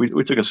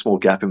we took a small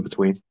gap in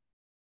between.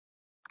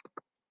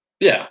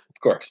 Yeah, of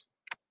course.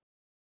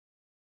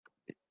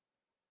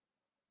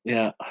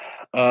 Yeah.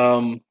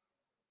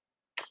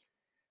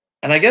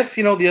 And I guess,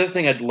 the other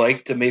thing I'd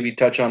like to maybe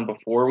touch on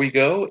before we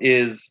go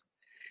is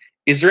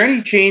there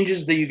any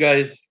changes that you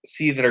guys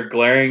see that are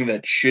glaring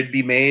that should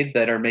be made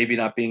that are maybe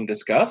not being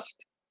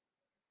discussed?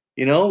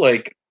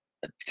 Like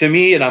to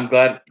me, and I'm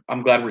glad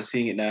we're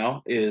seeing it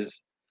now,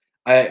 is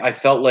I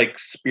felt like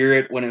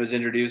Spirit when it was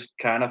introduced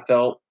kind of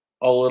felt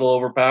a little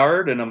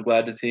overpowered, and I'm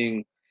glad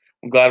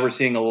we're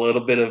seeing a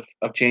little bit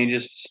of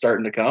changes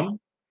starting to come.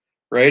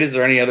 Right? Is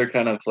there any other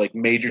kind of like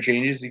major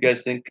changes you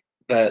guys think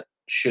that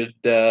should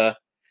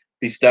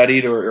be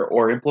studied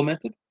or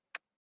implemented?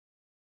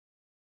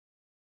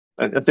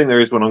 I think there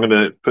is one. I'm going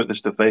to put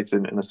this to Faith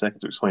in a second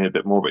to explain it a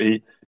bit more. But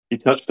he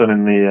touched on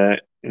in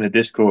the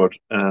Discord.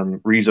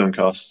 Rezone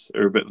costs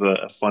are a bit of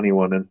a funny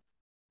one, and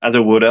as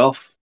a wood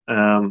elf,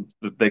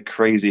 they're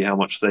crazy how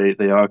much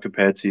they are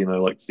compared to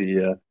like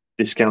the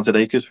discounted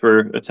acres for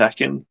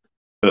attacking.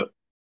 But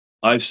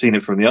I've seen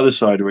it from the other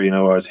side where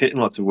I was hitting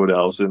lots of wood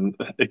elves, and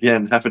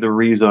again having to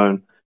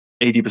rezone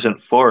 80%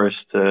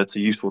 forest to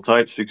useful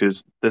types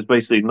because there's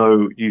basically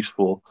no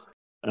useful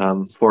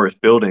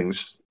forest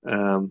buildings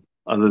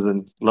other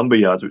than lumber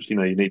yards, which you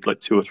need like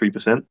 2 or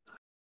 3%.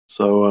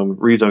 So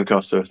rezone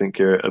costs, I think,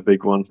 are a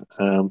big one.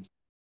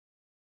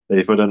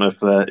 Dave, I don't know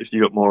if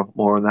you got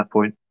more on that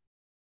point.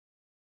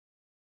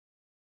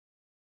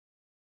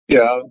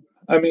 Yeah,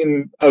 I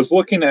mean, I was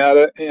looking at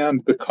it,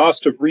 and the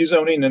cost of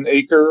rezoning an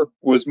acre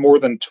was more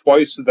than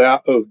twice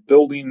that of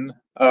building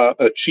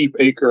a cheap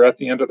acre at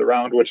the end of the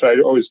round, which I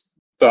always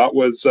thought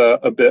was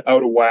a bit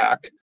out of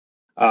whack.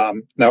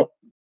 Now,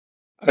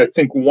 I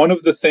think one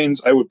of the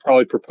things I would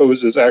probably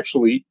propose is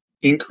actually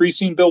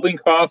increasing building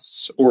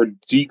costs or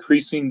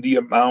decreasing the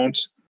amount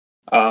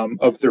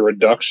of the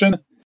reduction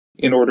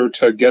in order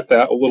to get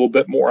that a little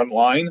bit more in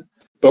line.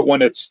 But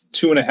when it's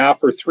 2.5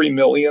 or 3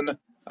 million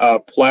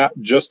plat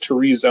just to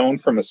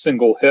rezone from a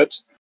single hit,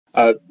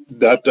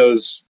 that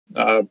does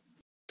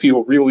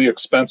feel really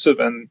expensive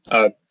and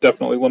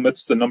definitely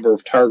limits the number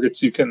of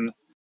targets you can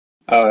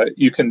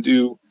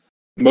do.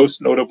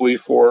 Most notably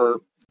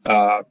for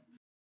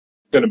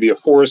going to be a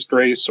forest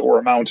race or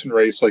a mountain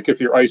race. Like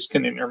if you're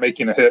Icekin and you're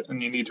making a hit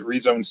and you need to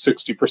rezone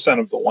 60%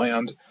 of the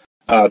land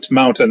to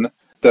mountain,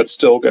 that's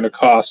still going to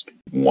cost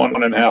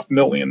 1.5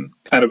 million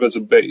kind of as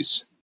a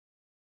base.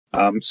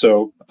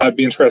 So I'd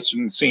be interested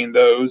in seeing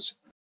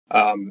those.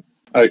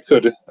 I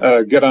could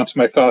get onto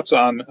my thoughts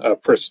on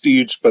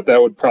prestige, but that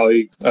would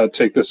probably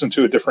take this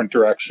into a different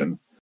direction.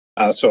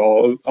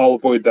 So I'll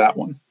avoid that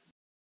one.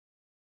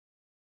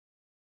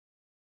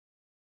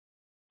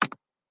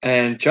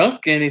 And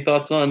Chunk, any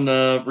thoughts on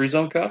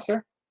rezone costs,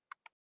 sir?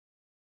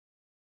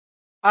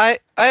 I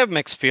have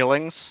mixed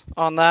feelings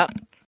on that.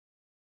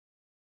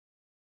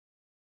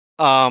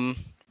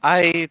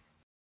 I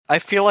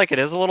feel like it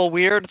is a little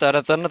weird that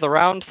at the end of the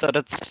round that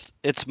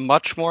it's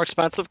much more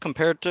expensive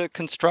compared to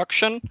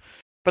construction,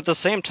 but at the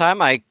same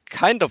time I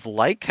kind of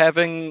like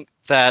having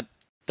that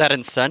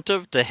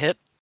incentive to hit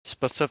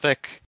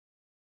specific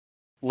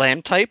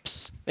land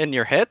types in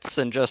your hits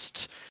and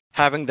just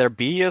having there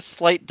be a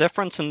slight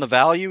difference in the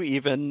value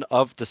even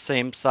of the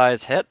same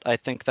size hit. I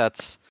think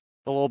that's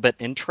a little bit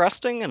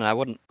interesting, and I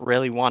wouldn't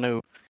really want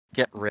to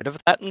get rid of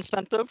that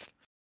incentive.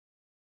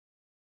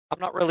 I'm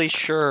not really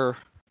sure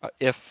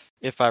if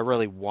I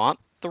really want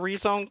the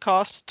rezone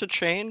costs to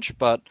change,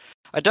 but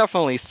I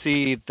definitely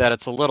see that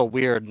it's a little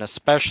weird, and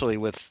especially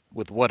with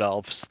wood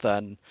elves,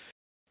 then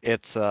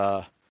it's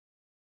an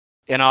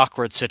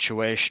awkward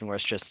situation where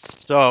it's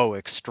just so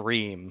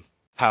extreme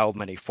how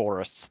many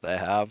forests they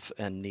have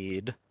and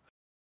need.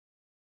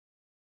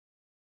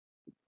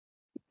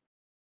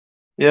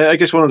 Yeah, I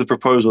guess one of the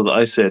proposal that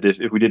I said,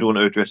 if we did want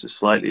to address it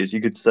slightly, is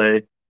you could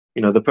say,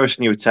 the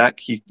person you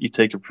attack, you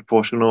take a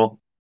proportional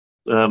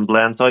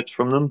land types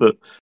from them, but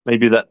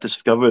maybe that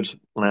discovered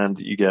land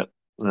that you get,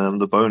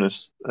 the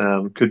bonus,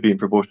 could be in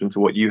proportion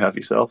to what you have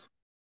yourself.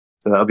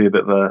 So that'll be a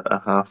bit of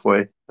a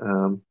halfway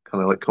kind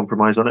of like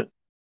compromise on it.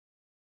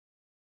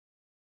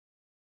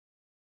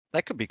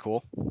 That could be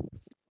cool.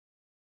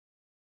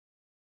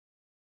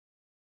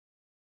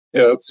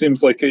 Yeah, it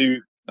seems like a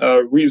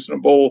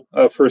reasonable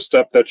first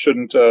step that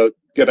shouldn't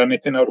get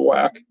anything out of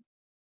whack. I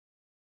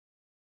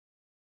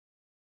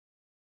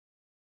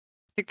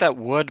think that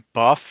would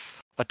buff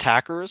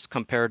attackers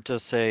compared to,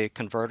 say,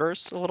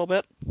 converters a little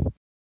bit.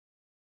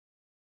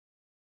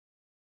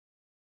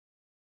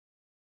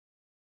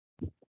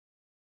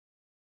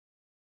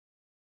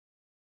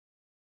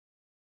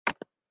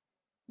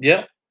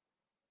 Yeah,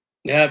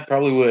 it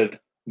probably would.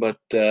 But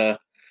we'll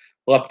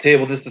have to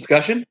table this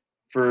discussion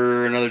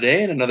for another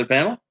day and another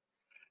panel.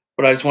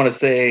 But I just want to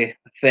say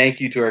thank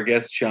you to our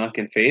guests, Chunk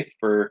and Faith,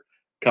 for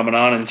coming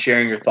on and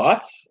sharing your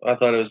thoughts. I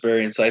thought it was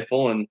very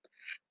insightful and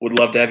would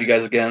love to have you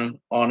guys again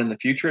on in the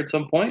future at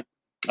some point.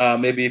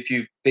 Maybe if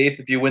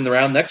you win the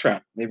round next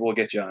round, maybe we'll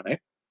get you on, eh?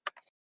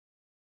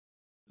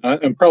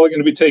 I'm probably going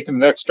to be taking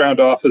the next round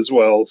off as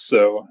well,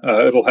 so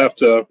it'll have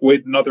to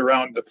wait another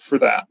round for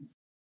that.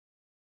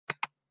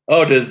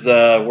 Oh, does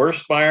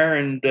Worstmeyer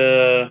and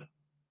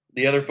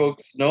the other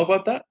folks know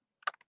about that?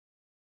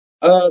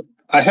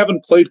 I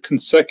haven't played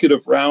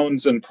consecutive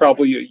rounds in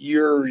probably a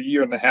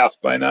year and a half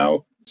by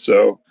now.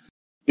 So,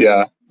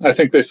 yeah, I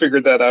think they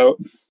figured that out.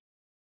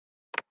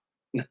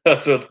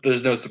 So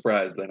there's no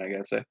surprise then, I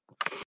guess. Eh?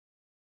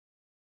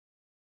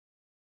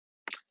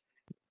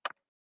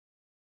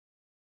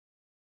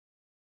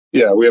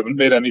 Yeah, we haven't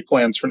made any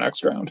plans for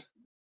next round.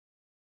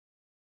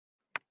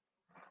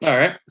 All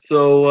right.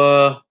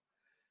 So,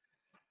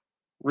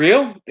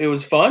 Rio, it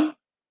was fun.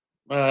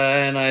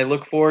 And I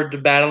look forward to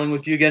battling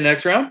with you again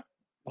next round.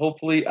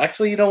 Hopefully,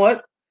 actually, you know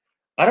what?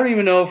 I don't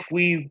even know if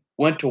we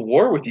went to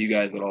war with you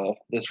guys at all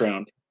this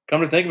round.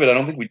 Come to think of it, I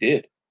don't think we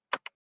did.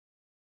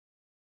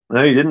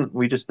 No, you didn't.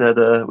 We just had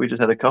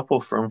a couple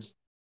from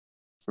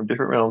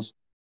different rounds.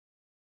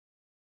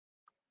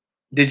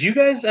 Did you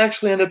guys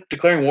actually end up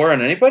declaring war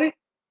on anybody?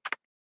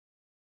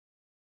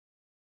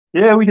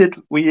 Yeah, we did.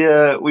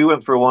 We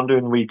went for a wander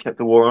and we kept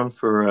the war on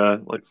for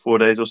like 4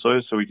 days or so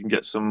we can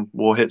get some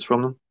war hits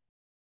from them.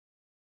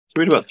 So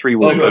we had about 3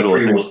 wars total, I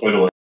think.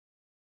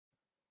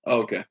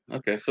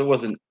 Okay. So it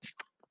wasn't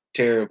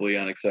terribly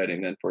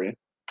unexciting then for you.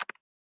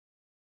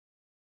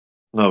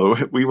 No,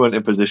 but we weren't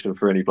in position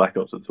for any Black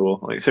Ops at all.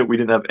 Like, so we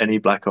didn't have any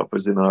Black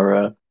Ops in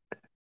our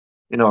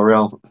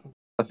realm.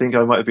 I think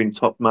I might have been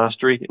top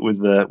mastery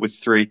with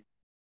 3.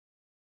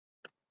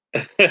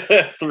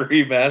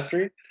 3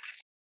 mastery.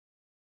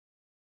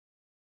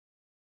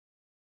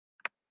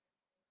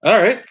 All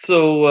right,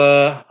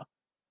 so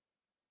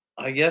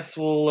I guess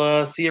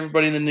we'll see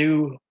everybody in the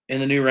new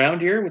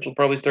round here, which will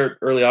probably start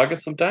early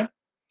August sometime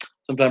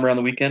around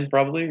the weekend,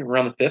 probably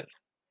around the 5th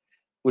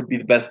would be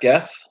the best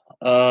guess.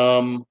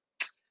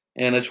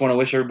 And I just want to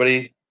wish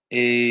everybody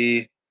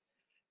a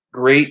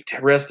great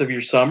rest of your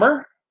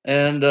summer,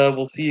 and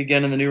we'll see you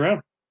again in the new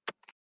round.